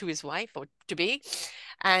introduced him to his wife or to be.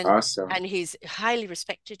 And Awesome. and he's highly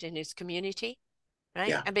respected in his community. right?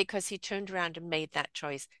 Yeah. And because he turned around and made that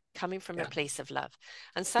choice coming from a Yeah. place of love.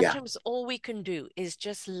 And Yeah. sometimes all we can do is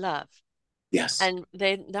just love, Yes. and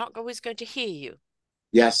they're not always going to hear you,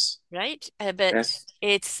 Yes. right? But Yes.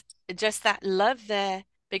 it's just that love there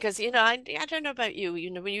because, I don't know about you,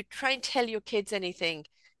 when you try and tell your kids anything,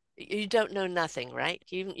 you don't know nothing, right?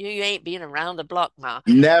 You ain't been around the block, Ma.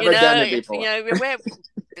 Never done it before. We're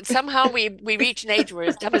somehow we reach an age where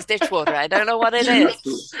it's dumb as dishwater. I don't know what it is.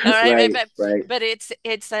 All right, Right. Right. but it's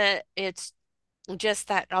just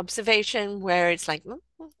that observation where it's like,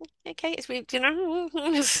 okay, it's Yeah.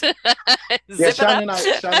 zip it up.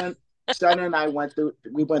 Sean and I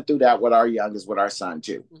we went through that with our youngest, with our son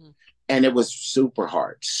too. Mhm. And it was super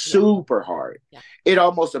hard, Yeah, super hard. yeah. It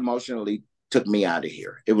almost emotionally took me out of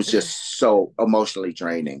here. It was just so emotionally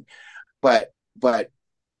draining. But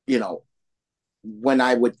you know, when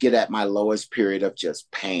I would get at my lowest period of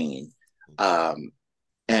just pain, um,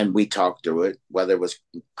 and we talked through it, whether it was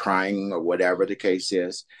crying or whatever the case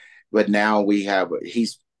is. But now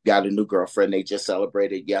he's got a new girlfriend. They just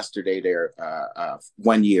celebrated yesterday their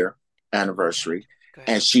 1 year Good, anniversary, good.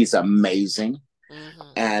 and she's amazing.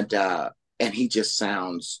 Hmm. And he just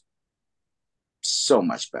sounds so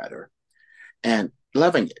much better, and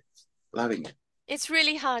loving it. It's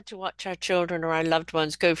really hard to watch our children or our loved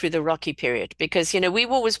ones go through the rocky period because, we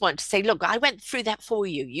always want to say, look, I went through that for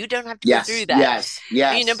you. You don't have to go through Yes, that. yes,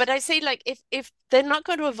 yes. But I say, like, if they're not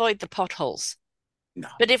going to avoid the potholes, No.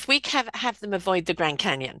 but if we can have them avoid the Grand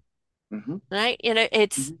Canyon, Mm-hmm. right?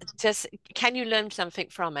 It's Mm-hmm. just, can you learn something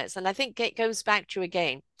from it? And I think it goes back to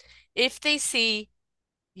again, if they see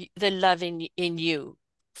the love in you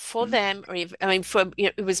for Mm-hmm. them, or if, I mean,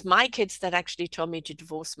 it was my kids that actually told me to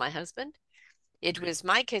divorce my husband. It was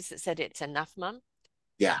my kids that said it's enough, Mum.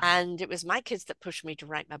 Yeah, And it was my kids that pushed me to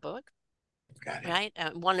write my book, got it.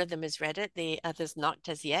 right? One of them has read it, the other's not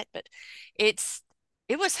as yet, but it's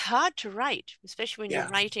it was hard to write, especially when you're Yeah,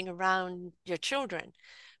 writing around your children.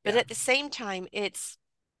 But yeah, at the same time,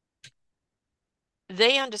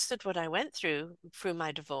 they understood what I went through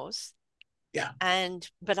my divorce. yeah.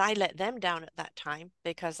 But I let them down at that time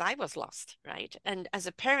because I was lost, right? And as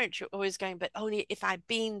a parent, you're always going, but only if I'd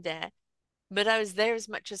been there. But I was there as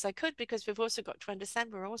much as I could because we've also got to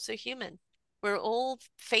understand we're also human. We're all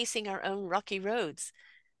facing our own rocky roads,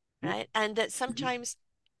 right? And that Mm-hmm. sometimes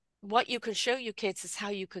what you can show your kids is how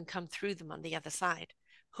you can come through them on the other side,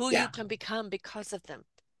 who you Yeah, can become because of them.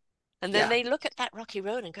 And then yeah, they look at that rocky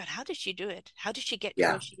road and go, how did she do it? How did she get to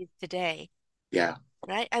yeah, where she is today? yeah.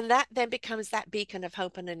 Right. And that then becomes that beacon of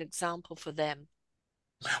hope and an example for them.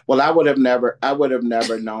 Well, I would have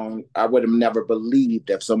never known, I would have never believed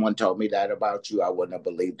if someone told me that about you. I wouldn't have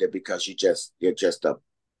believed it because you're just a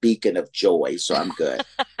beacon of joy. So I'm good.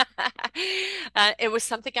 It was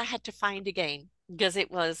something I had to find again because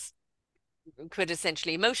it was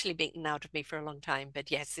quintessentially emotionally beaten out of me for a long time.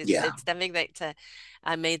 But yes, Yeah, it's something that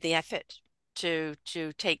I made the effort to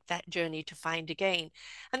take that journey to find again.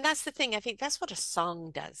 And that's the thing. I think that's what a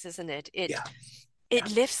song does, isn't it? It yeah, it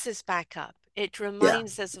yeah, lifts us back up. It yeah.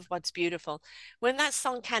 reminds us of what's beautiful. When that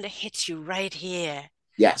song kind of hits you right here,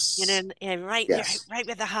 Yes, and right there, yes, right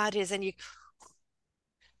where the heart is, and you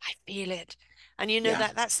I feel it. And you know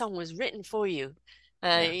yeah, that song was written for you.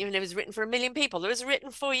 yeah, Even if it was written for a million people, it was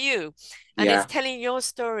written for you. And it's yeah. telling your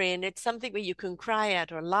story, and it's something where you can cry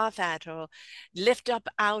at or laugh at or lift up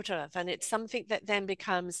out of. And it's something that then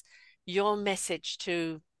becomes your message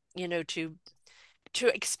to, you know, to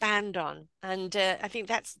expand on. And I think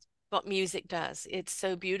that's what music does. It's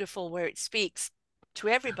so beautiful where it speaks to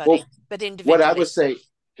Well, everybody, but what I would individually. say,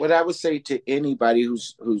 what I would say to anybody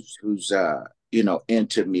who's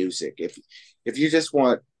into music, if you just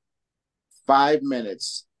want 5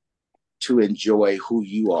 minutes to enjoy who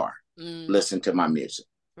you are, Mm, listen to my music.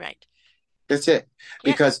 right. That's it.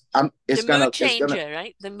 Yeah. Because I'm The mood changer,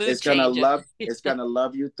 right? The mood changer. it's gonna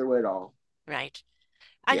love you through it all. Right.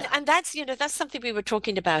 And Yeah. and that's, that's something we were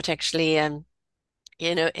talking about actually.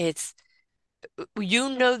 It's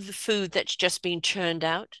the food that's just been churned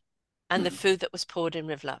out and the Mm-hmm. food that was poured in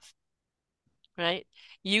with love, right?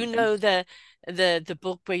 You Mm-hmm. know the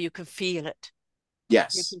book where you can feel it. You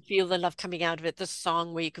Yes. can feel the love coming out of it, the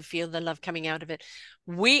song where you can feel the love coming out of it.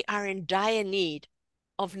 We are in dire need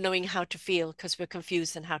of knowing how to feel because we're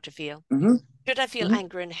confused on how to feel. Mm-hmm. Should I feel Mm-hmm.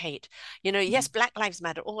 anger and hate? Yes, Black Lives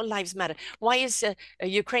Matter, all lives matter. Why is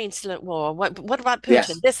Ukraine still at war? What about Putin?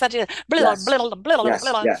 Yes. This, that, blah, Yes. blah, blah, blah, Yes.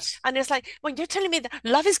 blah. Yes. And it's like, well, you're telling me that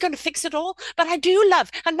love is going to fix it all, but I do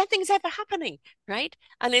love, and nothing's ever happening, right?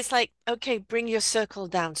 And it's like, okay, bring your circle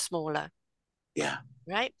down smaller, Yeah.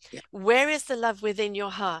 right? Yeah. Where is the love within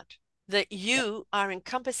your heart that Yeah. you are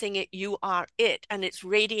encompassing it, you are it, and it's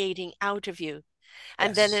radiating out of you?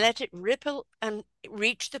 and then Yes. let it ripple and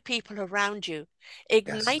reach the people around you. Yes.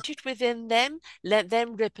 Ignite it within them, let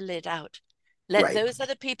them ripple it out. Let Right. those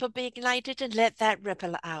other people be ignited and let that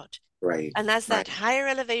ripple out. Right. And as that Right. higher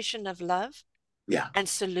elevation of love Yeah. and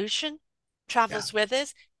solution Yeah. travels with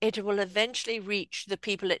us, it will eventually reach the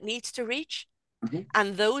people it needs to reach. Hmm.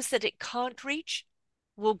 And those that it can't reach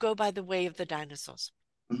will go by the way of the dinosaurs.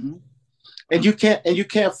 Hmm. And you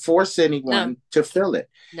can't force No, anyone to feel it.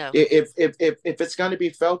 no. If it's going to be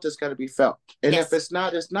felt, it's going to be felt, and if Yes. it's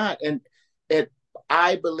not, it's not. And it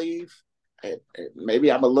I believe,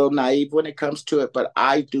 maybe I'm a little naive when it comes to it, but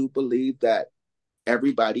I do believe that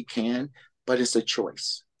everybody can, but it's a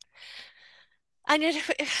choice. And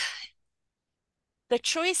the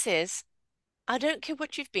choice is, I don't care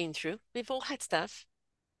what you've been through. We've all had stuff.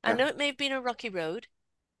 I Yeah. know it may have been a rocky road.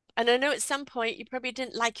 And I know at some point you probably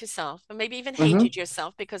didn't like yourself or maybe even Hmm. hated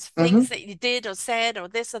yourself because of Hmm. things that you did or said or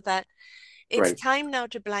this or that. It's Right. time now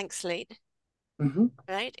to blank slate, Hmm.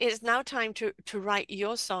 right? It's now time to write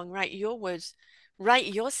your song, write your words, write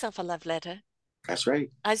yourself a love letter That's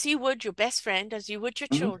right. as you would your best friend, as you would your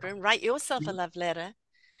Hmm. children. Write yourself a love letter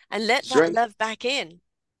and let That's that right. love back in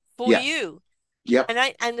for Yeah. you. Yep.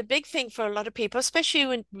 And the big thing for a lot of people, especially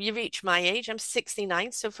when you reach my age, I'm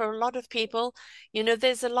 69. So for a lot of people,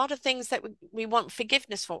 there's a lot of things that we want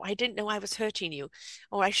forgiveness for. I didn't know I was hurting you,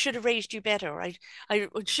 or I should have raised you better, or I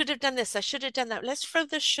should have done this, I should have done that. Let's throw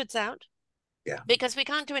those shoulds out Yeah. because we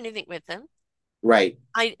can't do anything with them. Right.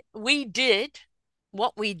 We did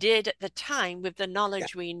what we did at the time with the Yeah.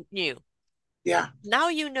 knowledge we knew. Yeah. Now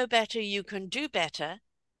you know better, you can do better.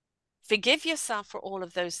 Forgive yourself for all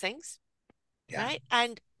of those things, Yeah. right?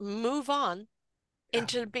 And move on Yeah.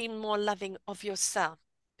 into being more loving of yourself.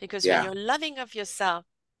 Because when Yeah. you're loving of yourself,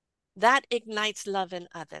 that ignites love in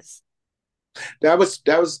others. That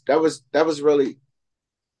was really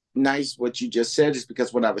nice what you just said, is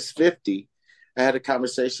because when I was 50, I had a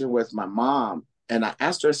conversation with my mom, and I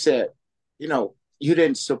asked her, I said, you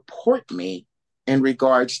didn't support me in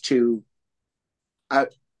regards to, I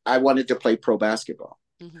I wanted to play pro basketball.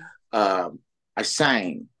 Mm-hmm. Um, I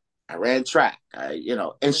sang, I ran track, and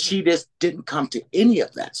Mm-hmm. she just didn't come to any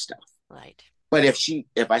of that stuff. Right. But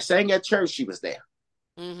if I sang at church, she was there,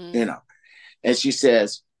 Mm-hmm. you know. And she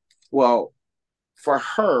says, well, for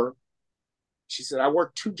her, she said, I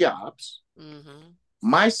worked two jobs. Mm-hmm.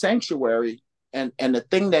 My sanctuary and the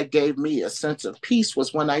thing that gave me a sense of peace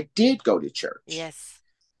was when I did go to church. Yes.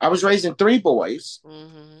 I was raising three boys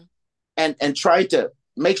Mm-hmm. and trying to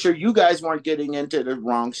make sure you guys weren't getting into the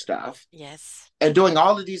wrong stuff Yes. and doing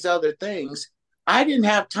all of these other things. I didn't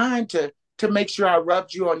have time to make sure I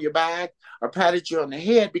rubbed you on your back or patted you on the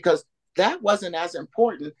head, because that wasn't as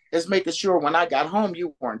important as making sure when I got home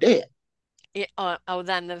you weren't dead.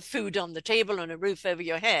 Than the food on the table and a roof over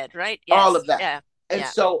your head, right? All Yes. of that. Yeah. And Yeah.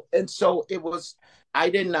 so it was, I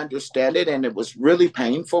didn't understand it, and it was really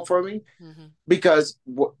painful for me, Mm-hmm. because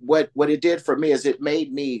what it did for me is it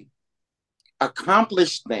made me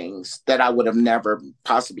accomplish things that I would have never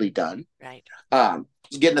possibly done. Right.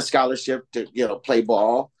 Getting a scholarship to play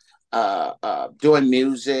ball, doing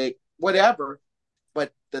music, whatever.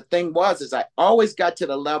 But the thing was, is I always got to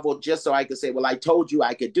the level just so I could say, well, I told you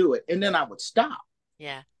I could do it, and then I would stop.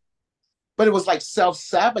 Yeah. But it was like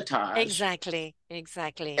self-sabotage, Exactly.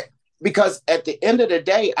 Exactly. because at the end of the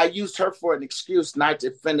day, I used her for an excuse not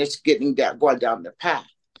to finish going down the path.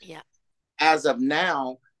 Yeah. As of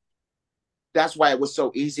now, that's why it was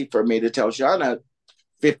so easy for me to tell Shauna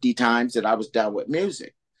 50 times that I was done with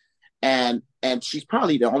music. And she's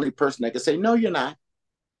probably the only person that can say, no, you're not.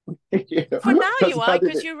 For now you are, Other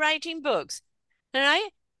because than, you're writing books, right?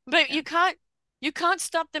 But yeah, you can't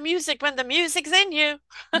stop the music when the music's in you.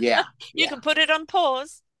 yeah, You yeah, can put it on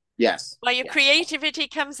pause yes, while your yes, creativity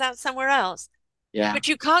comes out somewhere else. yeah, But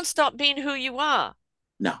you can't stop being who you are,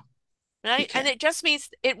 no, you right? And can't. it just means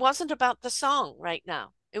it wasn't about the song right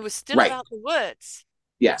now. It was still Right, about the words,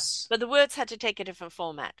 yes, but the words had to take a different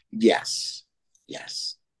format, yes,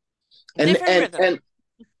 yes. and different and rhythm. and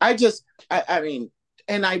I mean,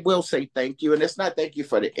 and I will say thank you, and it's not thank you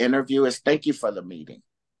for the interview, it's thank you for the meeting.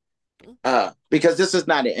 Because this is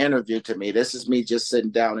not an interview to me. This is me just sitting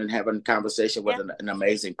down and having a conversation with Yeah, an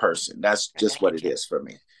amazing person. That's I just what get it you. is for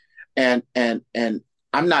me. And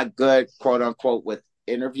I'm not good, quote unquote, with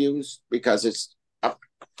interviews, because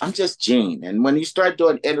I'm just Gene. And when you start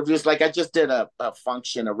doing interviews, like I just did a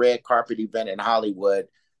function, a red carpet event in Hollywood,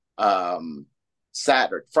 um,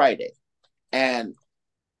 Friday, and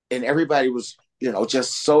everybody was,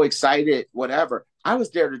 just so excited, whatever. I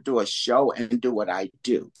was there to do a show and do what I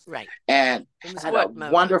do, Right. and It was had a work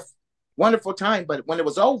mode. wonderful time. But when it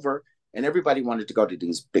was over, and everybody wanted to go to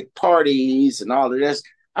these big parties and all of this.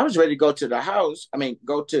 I was ready to go to the house. I mean,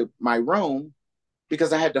 go to my room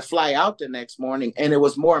because I had to fly out the next morning, and it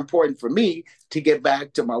was more important for me to get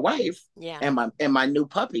back to my wife Yeah. and my new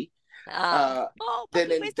puppy uh, Oh, than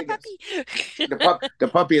puppy, where's the anything else. puppy? The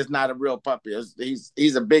puppy is not a real puppy.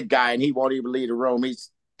 He's a big guy, and he won't even leave the room.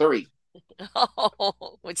 He's 3.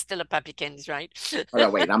 Oh, it's still a puppykins, right? Hold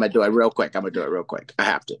on, wait. I'm gonna do it real quick. I'm gonna do it real quick. I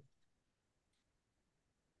have to.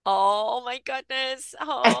 Oh my goodness.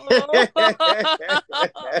 Oh.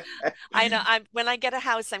 I know. I'm when I get a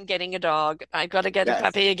house, I'm getting a dog. I got to get a Yes,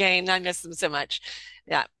 puppy again. I miss them so much.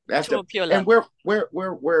 Yeah, that's the. pure And love.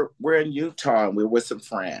 we're in Utah, and we're with some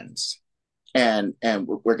friends, and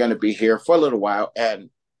we're gonna be here for a little while, and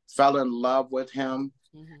fell in love with him.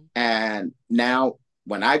 Mhm. And now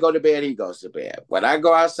when I go to bed, he goes to bed. When I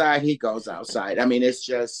go outside, he goes outside. I mean, it's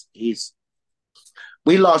just he's.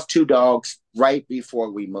 We lost 2 dogs right before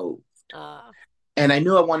we moved. Uh, And I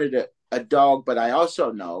knew I wanted a dog, but I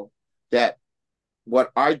also know that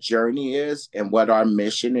what our journey is and what our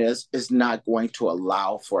mission is not going to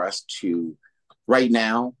allow for us to right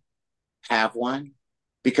now have one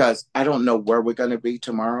because I don't know where we're going to be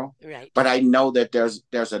tomorrow, right. but I know that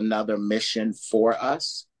there's another mission for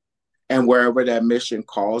us, and wherever that mission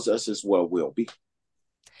calls us is where we'll be.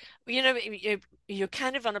 You know, you're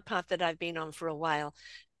kind of on a path that I've been on for a while.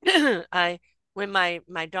 I when my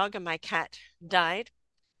dog and my cat died,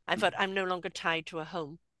 I thought I'm no longer tied to a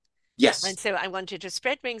home. And Yes. so I wanted to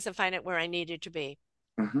spread wings and find out where I needed to be.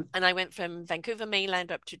 Mm-hmm. And I went from Vancouver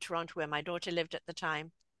mainland up to Toronto, where my daughter lived at the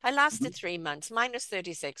time. I Mm-hmm. lasted 3 months, minus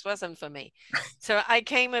 36, wasn't for me. So I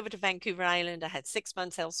came over to Vancouver Island. I had 6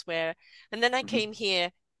 months elsewhere. And then I Mm-hmm. came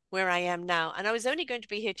here where I am now. And I was only going to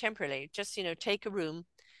be here temporarily, just, take a room.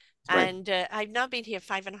 Right. And I've now been here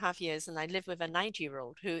 5.5 years, and I live with a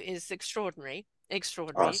 90-year-old who is extraordinary,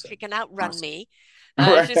 extraordinary. She Awesome. can outrun Awesome. me. She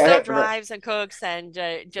still Right. Right. drives and cooks and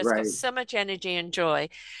just got Right. so much energy and joy.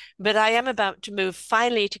 But I am about to move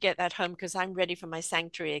finally to get that home because I'm ready for my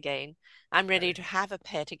sanctuary again. I'm ready Right. to have a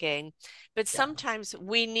pet again. But Yeah. sometimes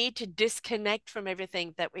we need to disconnect from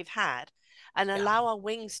everything that we've had and Yeah. allow our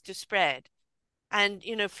wings to spread and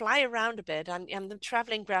fly around a bit. I'm the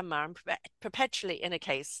traveling grandma. I'm perpetually in a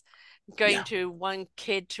case, going Yeah. to one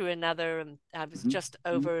kid to another. And I was Mm-hmm. just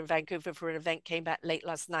Mm-hmm. over in Vancouver for an event, came back late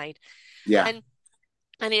last night, Yeah.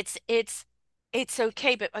 and it's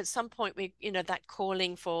okay. But at some point, we that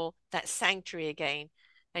calling for that sanctuary again,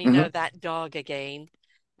 and Mm-hmm. that dog again.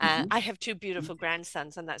 Mm-hmm. I have two beautiful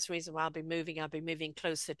grandsons, and that's the reason why I'll be moving. I'll be moving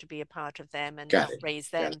closer to be a part of them and Got help it. raise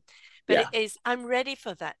Got it. them. But it Yeah. is, I'm ready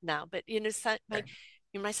for that now. But Okay.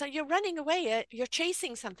 my son, you're running away. You're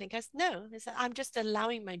chasing something. I said, no, I said, I'm just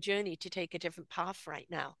allowing my journey to take a different path right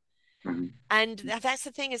now. Mm-hmm. And that's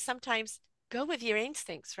the thing is sometimes go with your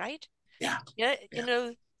instincts, right? Yeah. Yeah,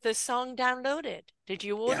 Yeah. the song downloaded. Did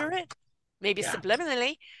you Yeah. order it? Maybe Yeah.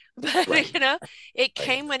 subliminally, but Right. it Right.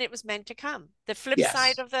 came when it was meant to come. The flip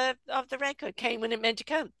side Yes. of the record came when it meant to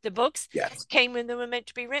come. The books Yes. came when they were meant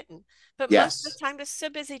to be written. But most of the Yes. time, we're so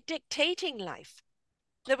busy dictating life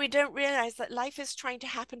that we don't realize that life is trying to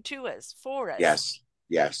happen to us, for us, Yes.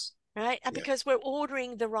 Yes. right? And Yeah. because we're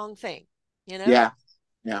ordering the wrong thing, you know? Yeah.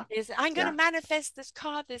 Yeah. Is I'm going to Yeah. manifest this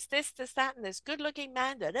car, this, that, and this good-looking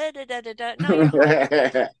man. Da, da, da, da, da, da. No,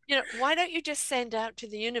 you're not. Why don't you just send out to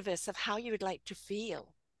the universe of how you would like to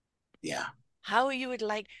feel, Yeah. how you would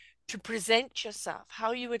like to present yourself,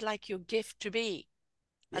 how you would like your gift to be,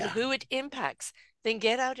 and Yeah. who it impacts? Then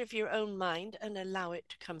get out of your own mind and allow it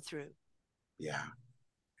to come through. Yeah.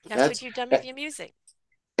 That's what That's you've done with your music.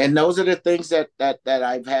 and those are the things that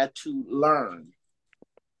I've had to learn.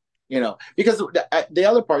 Because the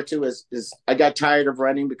other part too is I got tired of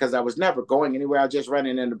running because I was never going anywhere. I was just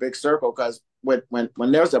running in a big circle. Because when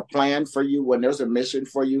there's a plan for you, when there's a mission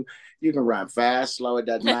for you, you can run fast, slow. It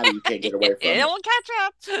doesn't matter. You can't get away from It it. will catch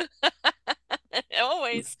up.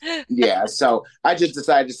 Always. Yeah. So I just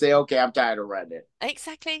decided to say, okay, I'm tired of running.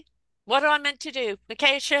 Exactly. What am I meant to do?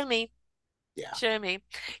 Okay, show me. Yeah. Show me.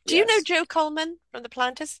 Do you know Yes. Joe Coleman from the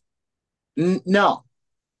Planters? No.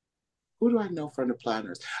 Who do I know from the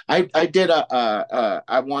planners? I did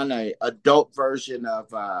I won a adult version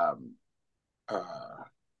of uh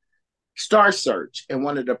Star Search, and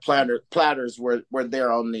one of the platters were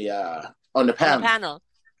there on the On the panel. panel.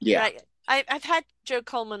 Yeah. Right. I've had Joe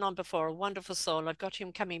Coleman on before, a wonderful soul. I've got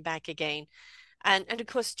him coming back again. And of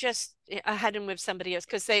course, just I had him with somebody else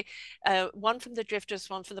because they, one from the Drifters,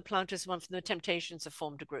 one from the Planters, one from the Temptations have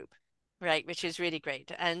formed a group. right, which is really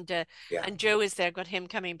great. Yeah. And Joe is there, got him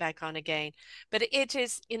coming back on again. But it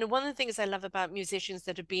is, one of the things I love about musicians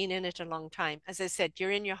that have been in it a long time, as I said,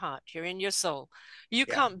 you're in your heart, you're in your soul. You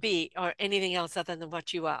Yeah. can't be or anything else other than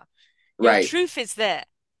what you are. Your Right. truth is there.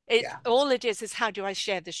 It Yeah. all it is how do I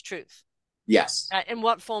share this truth? Yes. In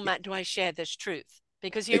what Yeah. format do I share this truth?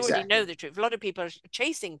 Because you already know Exactly. the truth. A lot of people are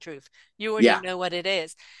chasing truth. You already Yeah. know what it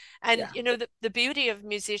is. And Yeah. the beauty of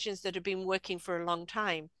musicians that have been working for a long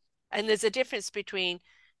time, and there's a difference between,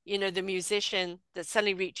 the musician that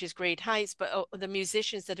suddenly reaches great heights, but the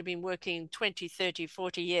musicians that have been working 20, 30,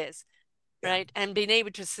 40 years, Yeah. right? And being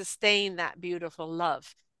able to sustain that beautiful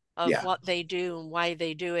love of Yeah. what they do and why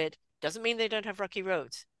they do it. Doesn't mean they don't have rocky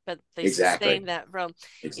roads, but they Exactly. sustain that from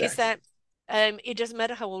is Exactly. that it doesn't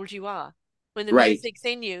matter how old you are. When the Right. music's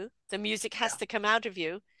in you, the music Yeah. has to come out of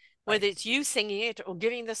you, Right. whether it's you singing it or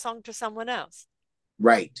giving the song to someone else.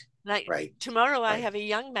 Right. Like Right. tomorrow, I Right. have a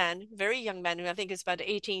young man, very young man, who I think is about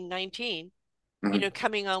 18, 19, Mhm.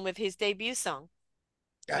 coming on with his debut song.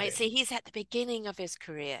 Got Right. it. See, he's at the beginning of his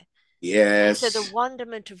career. And so the Yes.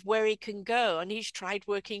 wonderment of where he can go, and he's tried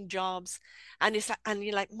working jobs, and it's like, and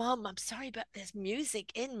you're like, Mom, I'm sorry, but there's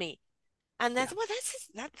music in me. And Yeah.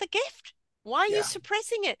 that's the gift. Why are you Yeah.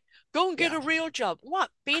 suppressing it? Go and get Yeah. a real job. What?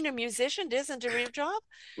 Being a musician isn't a real job,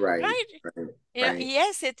 Right. right? Right. Right.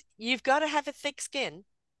 Yes, you've got to have a thick skin.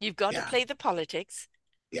 You've got to Yeah. play the politics,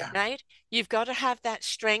 Yeah. right? You've got to have that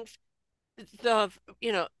strength of,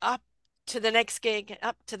 up to the next gig,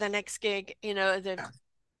 up to the next gig. Yeah.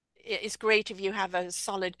 It's great if you have a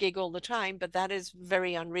solid gig all the time, but that is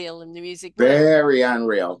very unreal in the music world, Very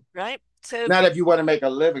unreal. right? So, Not if you want to make a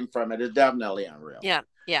living from it. It's definitely unreal. yeah,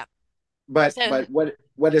 yeah. But So,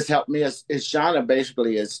 what has helped me is Shauna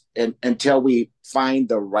basically is until we find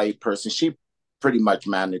the right person. She pretty much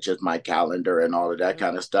manages my calendar and all of that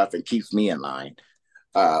kind of stuff and keeps me in line.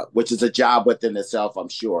 Which is a job within itself, I'm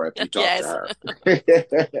sure, if you talk to yes,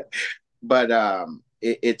 her. But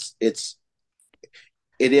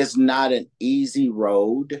it is not an easy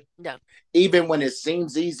road. no, Even when it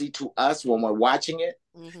seems easy to us when we're watching it,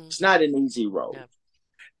 hmm, it's not an easy road.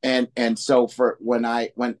 no, And so for when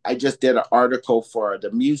I just did an article for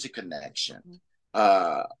the Music Connection, mm-hmm.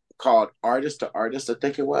 uh, called Artist to Artist, I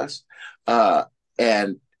think it was, uh,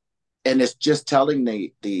 and it's just telling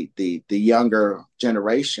the younger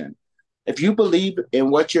generation, if you believe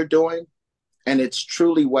in what you're doing and it's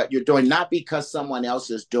truly what you're doing, not because someone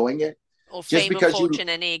else is doing it, Or just fame or because you fortune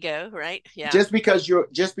and ego, right? Yeah. just because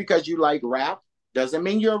you like rap doesn't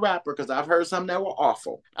mean you're a rapper, because I've heard some that were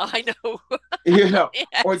awful. Oh, I know. you know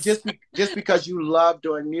or Yes. just because you love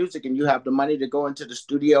doing music and you have the money to go into the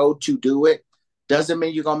studio to do it doesn't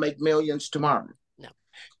mean you're going to make millions tomorrow. No.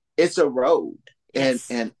 It's a road. and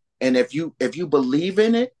Yes. and and if you believe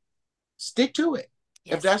in it, stick to it.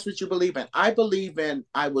 If Yes. that's what you believe in,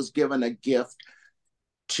 I was given a gift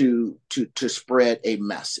to spread a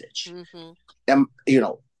message. Hmm. And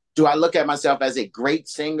do I look at myself as a great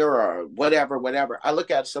singer or whatever? I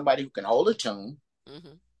look at somebody who can hold a tune.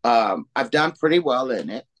 Hmm. I've done pretty well in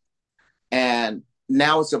it, and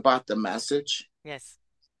now it's about the message. Yes.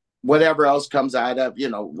 Whatever else comes out of,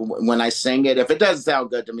 when I sing it, if it doesn't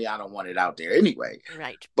sound good to me, I don't want it out there anyway.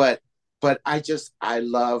 Right. But I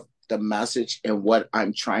love the message and what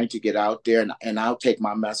I'm trying to get out there, and I'll take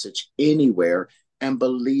my message anywhere and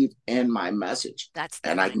believe in my message, That's the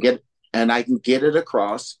and I thing. can get it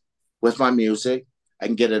across with my music. I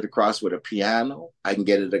can get it across with a piano. I can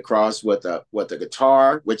get it across with a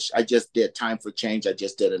guitar, which I just did. Time for Change. I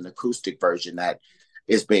just did an acoustic version that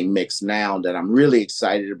is being mixed now that I'm really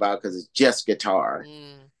excited about because it's just guitar.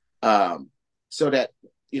 Mm. Um, so that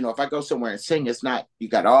if I go somewhere and sing, it's not you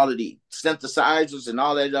got all of the synthesizers and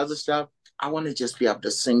all that other stuff. I want to just be able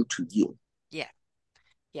to sing to you. Yeah.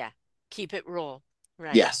 Yeah. Keep it raw.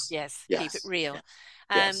 Right. Yes, Yes. Keep it yes, real.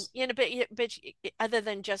 yes, But other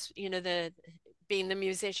than just, the being the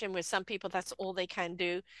musician, with some people, that's all they can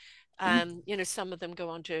do. mhm, Some of them go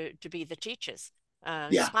on to be the teachers, yeah,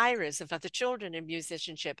 inspirers of other children in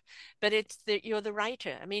musicianship. But you're the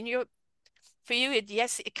writer. I mean, for you,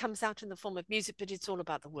 yes, it comes out in the form of music, but it's all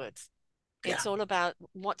about the words. yeah, It's all about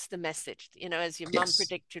what's the message. As your mum yes,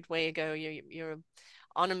 predicted way ago, you're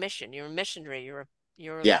on a mission. You're a missionary. You're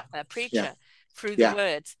yeah, a yeah, preacher through the yeah,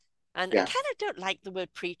 words. And I yeah. kind of don't like the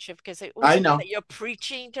word preacher because it always I feels know. like you're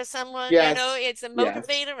preaching to someone. Yes, It's a yes,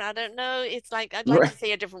 motivator. I don't know. It's like I'd like to right.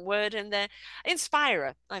 say a different word in there.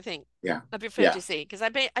 Inspirer, I think. Yeah, I prefer yeah, to see because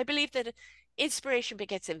I believe that inspiration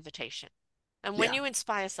begets invitation. And when yeah, you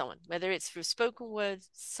inspire someone, whether it's through spoken word,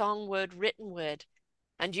 song word, written word,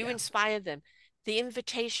 and you yeah, inspire them, the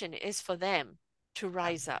invitation is for them to yeah,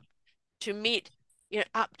 rise up, to meet.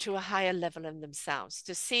 up to a higher level in themselves,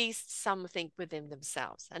 to see something within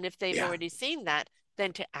themselves. And if they've Yeah. already seen that,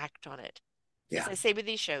 then to act on it. As Yeah. I say with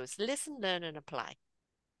these shows, listen, learn, and apply.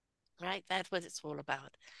 Right? That's what it's all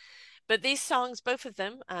about. But these songs, both of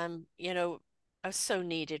them, are so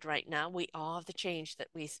needed right now. We are the change that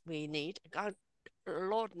we need. God,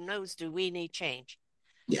 Lord knows, do we need change?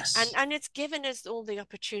 And Yes. and it's given us all the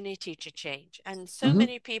opportunity to change. And so Hmm.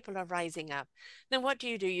 many people are rising up. Then what do?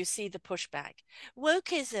 You see the pushback.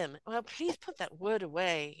 Wokeism. Well, please put that word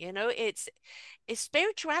away. It's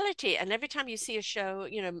spirituality. And every time you see a show,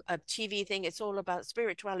 a TV thing, it's all about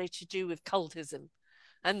spirituality to do with cultism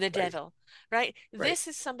and the Right. devil, right? Right. This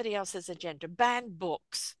is somebody else's agenda. Ban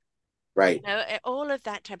books, Right. all of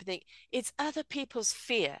that type of thing. It's other people's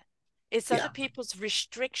fear. It's other Yeah. people's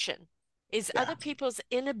restriction. It's Yeah. other people's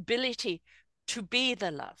inability to be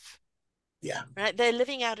the love, Yeah. right? They're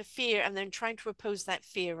living out of fear and then trying to oppose that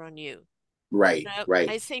fear on you. Right. Now, Right.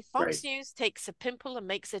 I say Right. Fox News takes a pimple and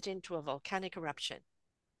makes it into a volcanic eruption,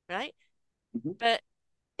 right? Hmm. But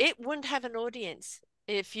it wouldn't have an audience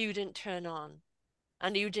if you didn't turn on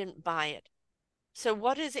and you didn't buy it. So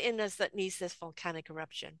what is in us that needs this volcanic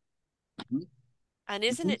eruption? Hmm. And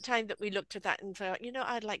isn't Hmm. it time that we looked at that and thought,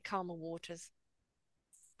 I'd like calmer waters.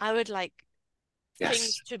 I would like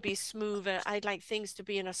things Yes. to be smoother. I'd like things to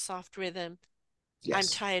be in a soft rhythm. I'm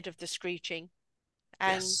Yes. tired of the screeching.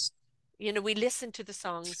 And, Yes. we listen to the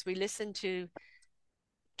songs, we listen to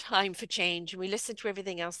Time for Change, and we listen to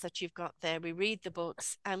everything else that you've got there. We read the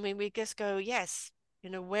books, and we just go, yes,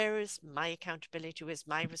 where is my accountability? Where's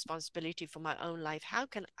my responsibility for my own life? How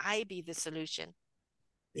can I be the solution?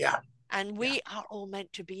 Yeah. And Yeah. we are all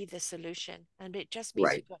meant to be the solution. And it just means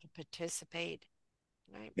Right. you've got to participate.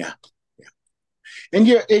 Right. Yeah. Yeah.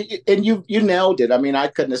 And you nailed it. I mean, I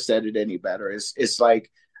couldn't have said it any better. It's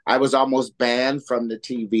like I was almost banned from the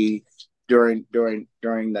TV during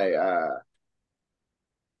the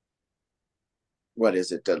what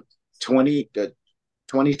is it, the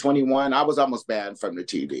 2021. I was almost banned from the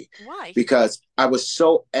TV Why? because I was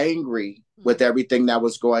so angry Hmm. with everything that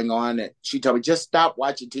was going on. And she told me, just stop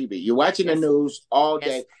watching TV. You're watching the Yes. news all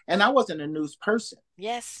day. Yes. And I wasn't a news person.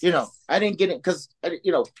 Yes. Yes. I didn't get it because,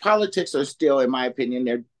 politics are still, in my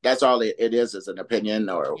opinion, that's all it is an opinion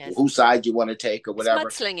or Yes. whose side you want to take or It's whatever.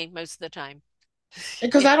 mudslinging most of the time.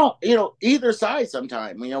 Because I don't, either side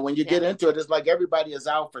sometimes, when you Yeah. get into it, it's like everybody is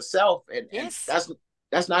out for self. And Yes.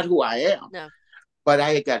 that's not who I am. No. But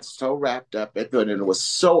I got so wrapped up into it and it was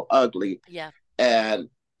so ugly. Yeah. And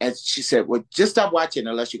she said, well, just stop watching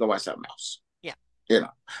unless you go watch something else. Yeah.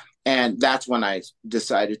 And that's when I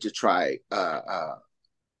decided to try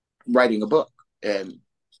writing a book. And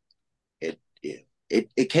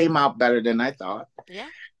it came out better than I thought. Yeah.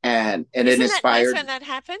 And it Isn't that nice inspired. when that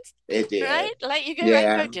happens? It did. Right? Like you go right and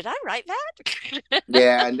Yeah. go, did I write that?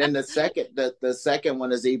 Yeah. And then the second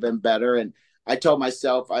one is even better. And I told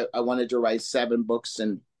myself I wanted to write 7 books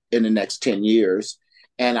in the next 10 years.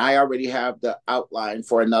 And I already have the outline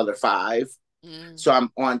for another 5. Mm. So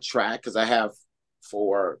I'm on track because I have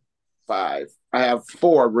 4, 5. I have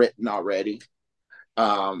 4 written already.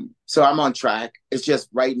 So I'm on track. It's just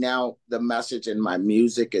right now the message in my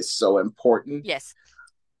music is so important, Yes.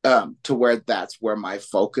 to where that's where my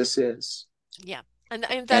focus is, Yeah. And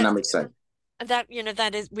and that I'm excited.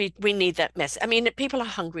 that is we need that message. I mean, people are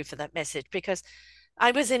hungry for that message because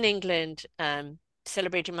I was in England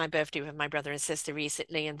celebrating my birthday with my brother and sister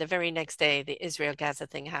recently, and the very next day the Israel Gaza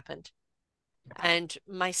thing happened. And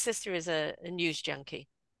my sister is a news junkie.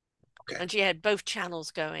 Okay. And she had both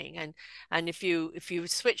channels going, and if you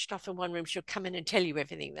switched off in one room, she'll come in and tell you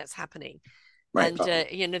everything that's happening. Right.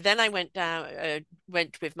 And then I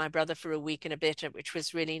went with my brother for a week and a bit, which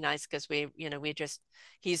was really nice because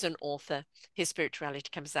he's an author. His spirituality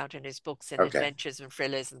comes out in his books and Okay. adventures and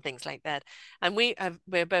thrillers and things like that. And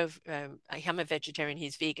we're both. I'm a vegetarian,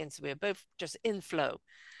 he's vegan, so we're both just in flow,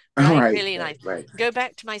 All right? right. Really Right. nice. Right. Go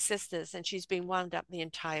back to my sister's, and she's been wound up the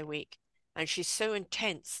entire week, and she's so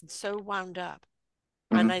intense and so wound up.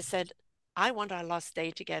 And Mm-hmm. I said, I want our last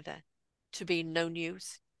day together to be no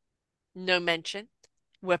news, no mention.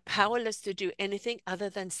 We're powerless to do anything other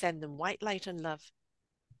than send them white light and love.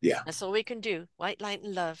 Yeah. That's all we can do, white light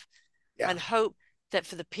and love, Yeah. and hope that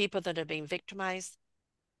for the people that are being victimized,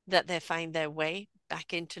 that they find their way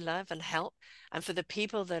back into love and help. And for the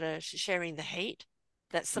people that are sharing the hate,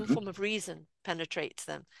 that some Mm-hmm. form of reason penetrates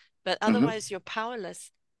them. But Mm-hmm. otherwise, you're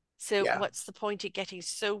powerless. So Yeah. what's the point of getting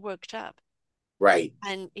so worked up? Right.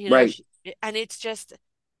 And Right. and it's just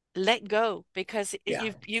let go because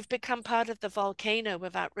Yeah. you've become part of the volcano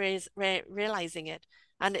without realizing it,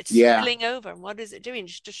 and it's Yeah. spilling over. And what is it doing?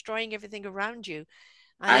 Just destroying everything around you.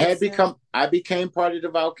 And it's I became part of the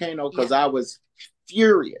volcano yeah. because I was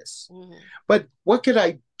furious. Hmm. But what could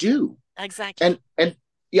I do? Exactly. And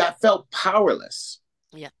yeah, I felt powerless.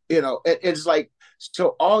 Yeah. It's like,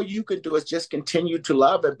 so all you can do is just continue to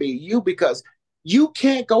love and be you, because you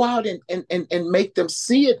can't go out and make them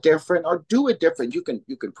see it different or do it different. You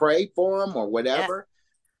can pray for them or Yeah. whatever,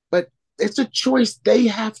 but it's a choice they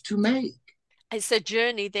have to make. It's a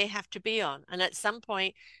journey they have to be on. And at some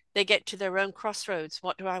point, they get to their own crossroads.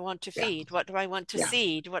 What do I want to Yeah, feed? What do I want to yeah,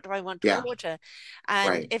 seed? What do I want to yeah, water? And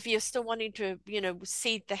right, if you're still wanting to,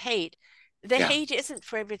 seed the yeah. hate isn't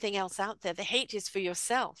for everything else out there. The hate is for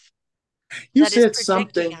yourself You that is said projecting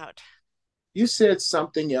something. out. You said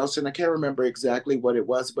something else, and I can't remember exactly what it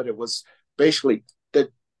was, but it was basically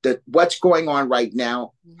that what's going on right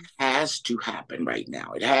now Mhm. has to happen right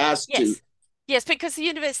now. It has to. Yes. Yes, because the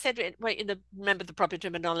universe said, wait, remember the proper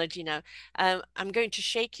terminology now. I'm going to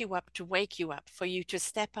shake you up to wake you up for you to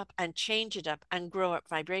step up and change it up and grow up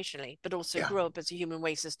vibrationally, but also Yeah, grow up as a human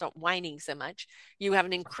race and stop whining so much. You have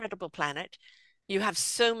an incredible planet. You have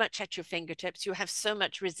so much at your fingertips. You have so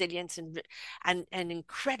much resilience and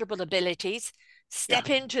incredible abilities. yeah, Step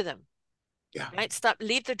into them, yeah, right? Stop,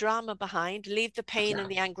 leave the drama behind, leave the pain yeah, and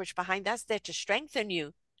the anguish behind. That's there to strengthen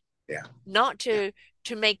you, yeah, not yeah,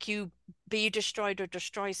 to make you be destroyed or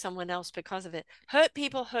destroy someone else because of it. Hurt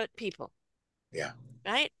people, yeah,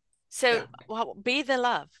 right? yeah, So well, be the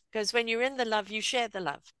love, because when you're in the love, you share the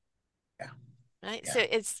love, yeah, right? yeah,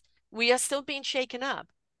 So we are still being shaken up,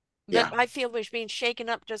 but yeah, I feel we're being shaken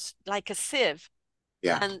up just like a sieve.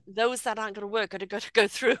 yeah. And those that aren't going to work are going to go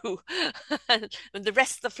through, and the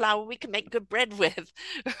rest of the flour we can make good bread with,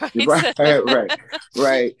 right? Right, So, right,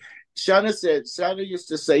 right. Shauna used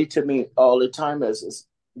to say to me all the time is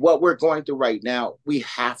what we're going through right now, we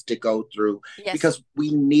have to go through yes, because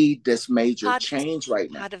we need this major part change right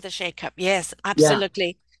now. part of the shake-up. Yes, Yeah.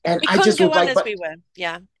 absolutely. And We I couldn't just go was on like, as but we were.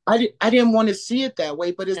 Yeah, I didn't want to see it that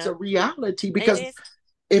way, but it's a no, reality it because is.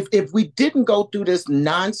 if we didn't go through this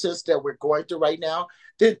nonsense that we're going through right now,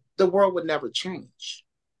 then the world would never change.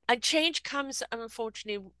 And change comes,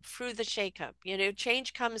 unfortunately, through the shake-up.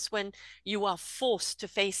 Change comes when you are forced to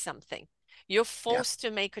face something. You're Yeah, forced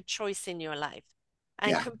to make a choice in your life.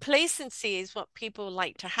 And yeah, complacency is what people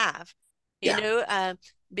like to have, you yeah, know, uh,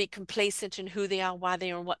 be complacent in who they are, why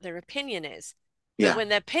they are, and what their opinion is. But yeah, when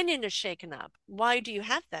their opinion is shaken up, why do you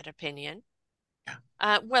have that opinion?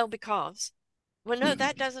 yeah. Well, because, well, no, Mhm.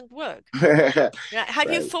 that doesn't work. Right?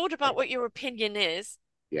 Have you Right, thought about right. what your opinion is?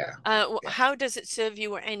 Yeah, yeah, How does it serve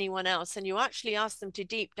you or anyone else? And you actually ask them to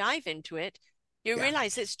deep dive into it, you yeah,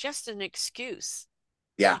 realize it's just an excuse.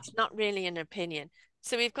 yeah. It's not really an opinion.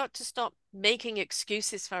 So we've got to stop making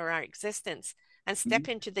excuses for our existence and Mhm. step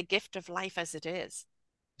into the gift of life as it is.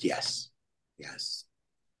 Yes, yes.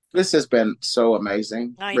 This has been so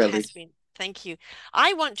amazing, Oh, it really. has been. Thank you.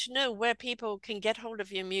 I want to know where people can get hold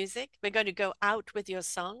of your music. We're going to go out with your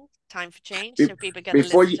song, Time for Change, Be, so people get to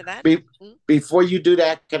before listen you to that. be, Mm. before you do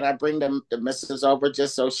that, can I bring the missus over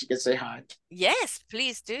just so she can say hi? Yes,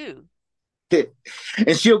 please do.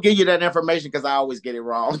 And she'll give you that information because I always get it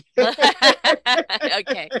wrong.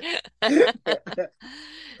 Okay.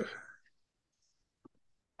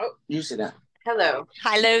 Oh, you sit down. Hello.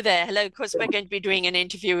 Hello there. Hello. Of course, we're going to be doing an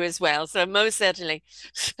interview as well. So most certainly.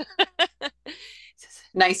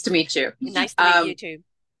 Nice to meet you. Nice to meet you Um, too.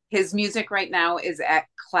 his music right now is at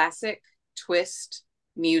Classic Twist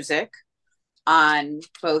Music on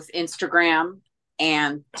both Instagram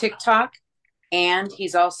and TikTok, and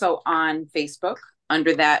he's also on Facebook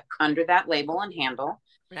under that label and handle.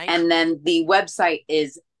 Right. And then the website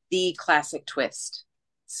is The Classic Twist.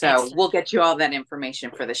 So we'll Excellent. get you all that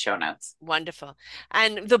information for the show notes. Wonderful.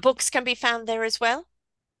 And the books can be found there as well?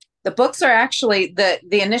 The books are actually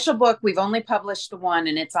the initial book. We've only published the one,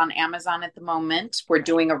 and it's on Amazon at the moment. We're Right.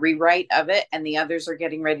 doing a rewrite of it, and the others are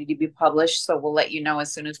getting ready to be published. So we'll let you know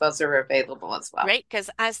as soon as those are available as well. Great,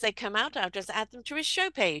 because as they come out, I'll just add them to his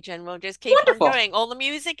show page and we'll just keep on Wonderful. going. All the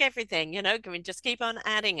music, everything, can we just keep on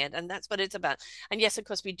adding it? And that's what it's about. And yes, of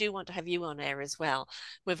course, we do want to have you on air as well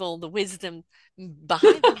with all the wisdom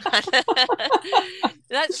behind that.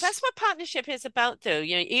 That's what partnership is about, though.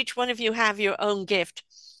 Each one of you have your own gift,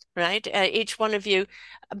 right? Each one of you,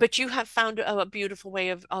 but you have found a beautiful way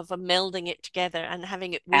of melding it together and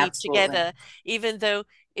having it weave Absolutely. together, even though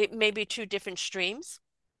it may be two different streams,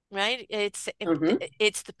 right? Mm-hmm.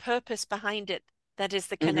 It's the purpose behind it that is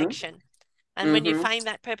the Mm-hmm. connection. And when you Mm-hmm. find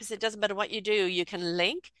that purpose, it doesn't matter what you do, you can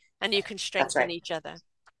link and you can That's strengthen right. each other.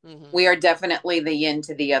 Hmm. We are definitely the yin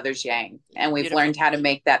to the other's yang, and we've Beautiful. learned how to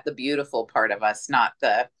make that the beautiful part of us, not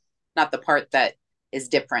the part that is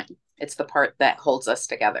different. It's the part that holds us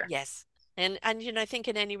together. Yes. And you know, I think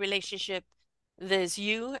in any relationship, there's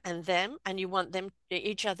you and them, and you want them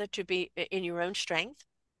each other to be in your own strength.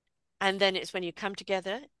 And then it's when you come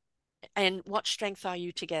together, and what strength are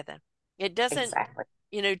you together? It doesn't, Exactly.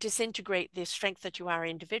 you know, disintegrate the strength that you are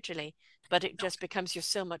individually, but it just becomes you're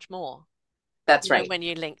so much more, That's you know, right. when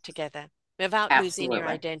you link together without losing your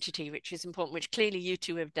Absolutely. identity, which is important, which clearly you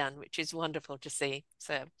two have done, which is wonderful to see.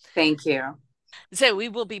 Thank you. So we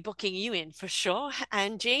will be booking you in for sure.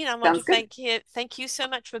 And Jean, I want to Sounds good. thank you so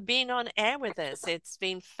much for being on air with us. It's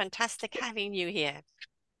been fantastic having you here.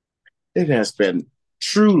 It has been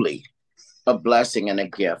truly a blessing and a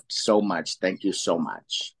gift. So much. Thank you so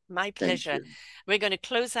much. My Thank pleasure. you. We're going to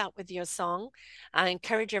close out with your song. I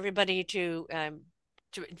encourage everybody to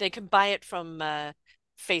they can buy it from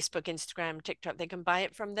Facebook, Instagram, TikTok. They can buy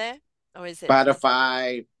it from there, or is it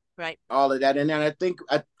Spotify, right? all of that. And then I think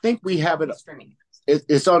we have it. Streaming.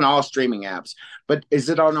 It's on all streaming apps, but is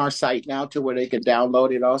it on our site now too, where they can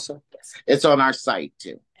download it also? Yes. It's on our site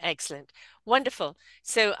too. Excellent. Wonderful.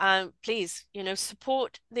 So please, you know,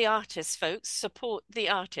 support the artists, folks. Support the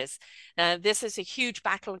artists. This is a huge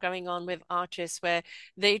battle going on with artists where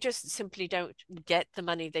they just simply don't get the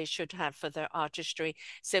money they should have for their artistry.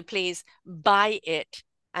 So please buy it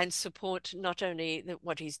and support not only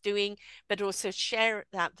what he's doing, but also share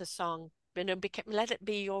the song. You know, let it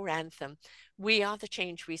be your anthem. We are the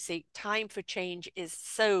change we seek. Time for change is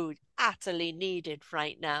so utterly needed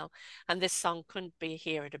right now. And this song couldn't be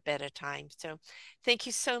here at a better time. So thank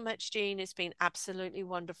you so much, Jean. It's been absolutely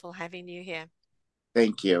wonderful having you here.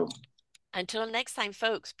 Thank you. Until next time,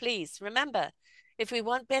 folks, please remember, if we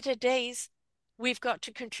want better days, we've got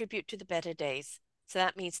to contribute to the better days. So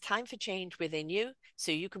that means time for change within you,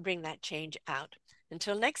 so you can bring that change out.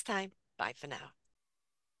 Until next time, bye for now.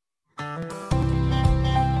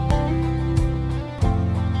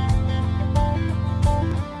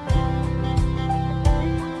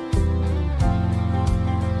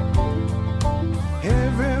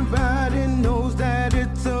 Everybody knows that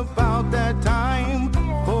it's about that time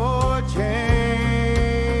for change.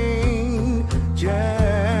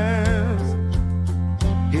 Yes.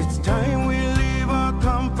 It's time we leave our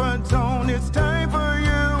comfort zone. It's time for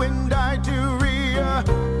you and I to rearrange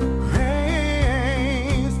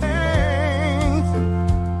things.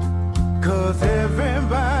 'Cause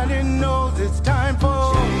everybody knows it's time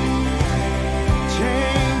for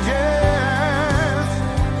changes.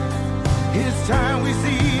 It's time we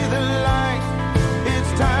see the light.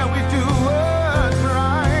 It's time we do what's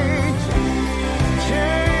right.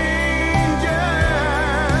 Changes,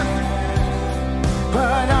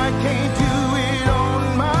 but I can't do it on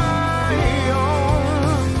my own.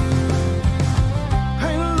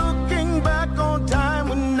 I'm looking back on time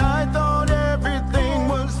when I thought everything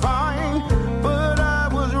was fine, but I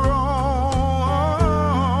was wrong.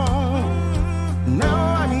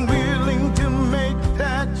 Now I'm willing to make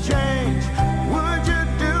that change. Would you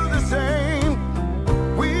do the same?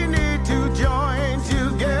 We need to join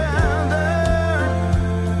together.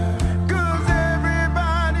 'Cause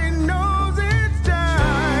everybody knows it's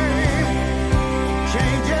time.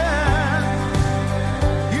 Changes.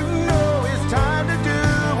 You know it's time to do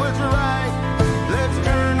what's right. Let's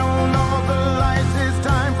turn on all the lights. It's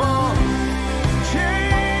time for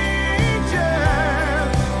changes.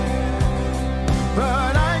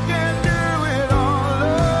 But I can't do it all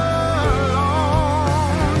alone.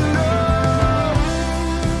 No.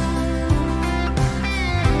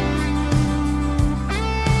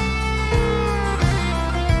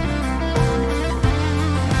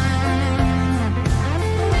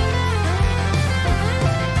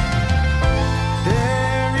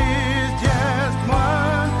 There is just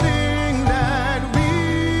one thing that we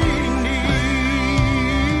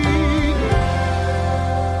need.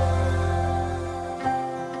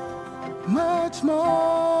 Much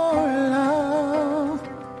more love.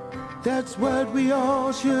 That's what we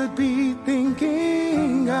all should be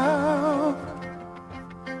thinking of.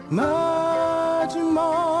 Much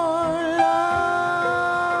more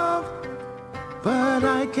love. But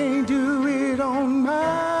I can't do it on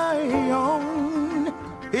my own.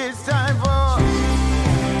 It's time for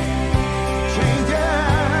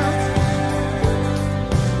changes.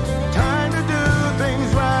 Time to do things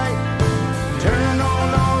right. Turn on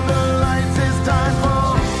all the lights. It's time for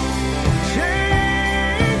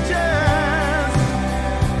changes.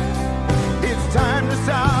 It's time to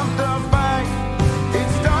stop the fight. It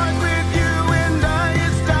starts with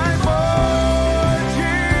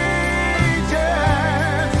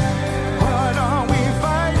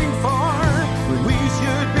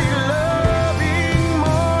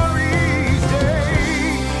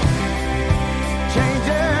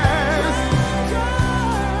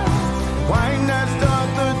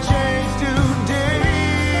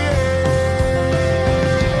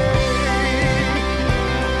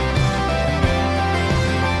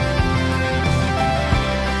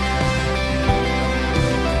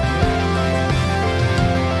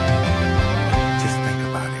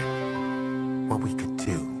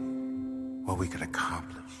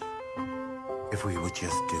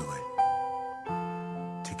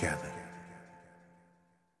together.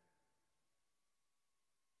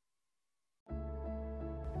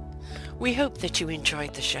 We hope that you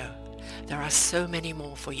enjoyed the show. There are so many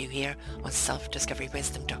more for you here on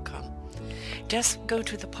selfdiscoverywisdom.com. Just go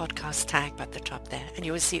to the podcast tag at the top there and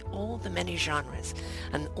you will see all the many genres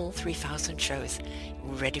and all 3,000 shows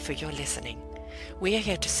ready for your listening. We are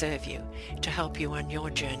here to serve you, to help you on your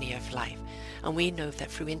journey of life, and we know that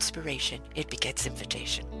through inspiration it begets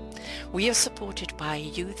invitation. We are supported by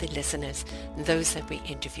you, the listeners, and those that we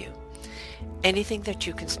interview. Anything that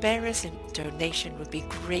you can spare us in donation would be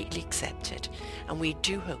greatly accepted, and we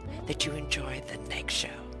do hope that you enjoy the next show.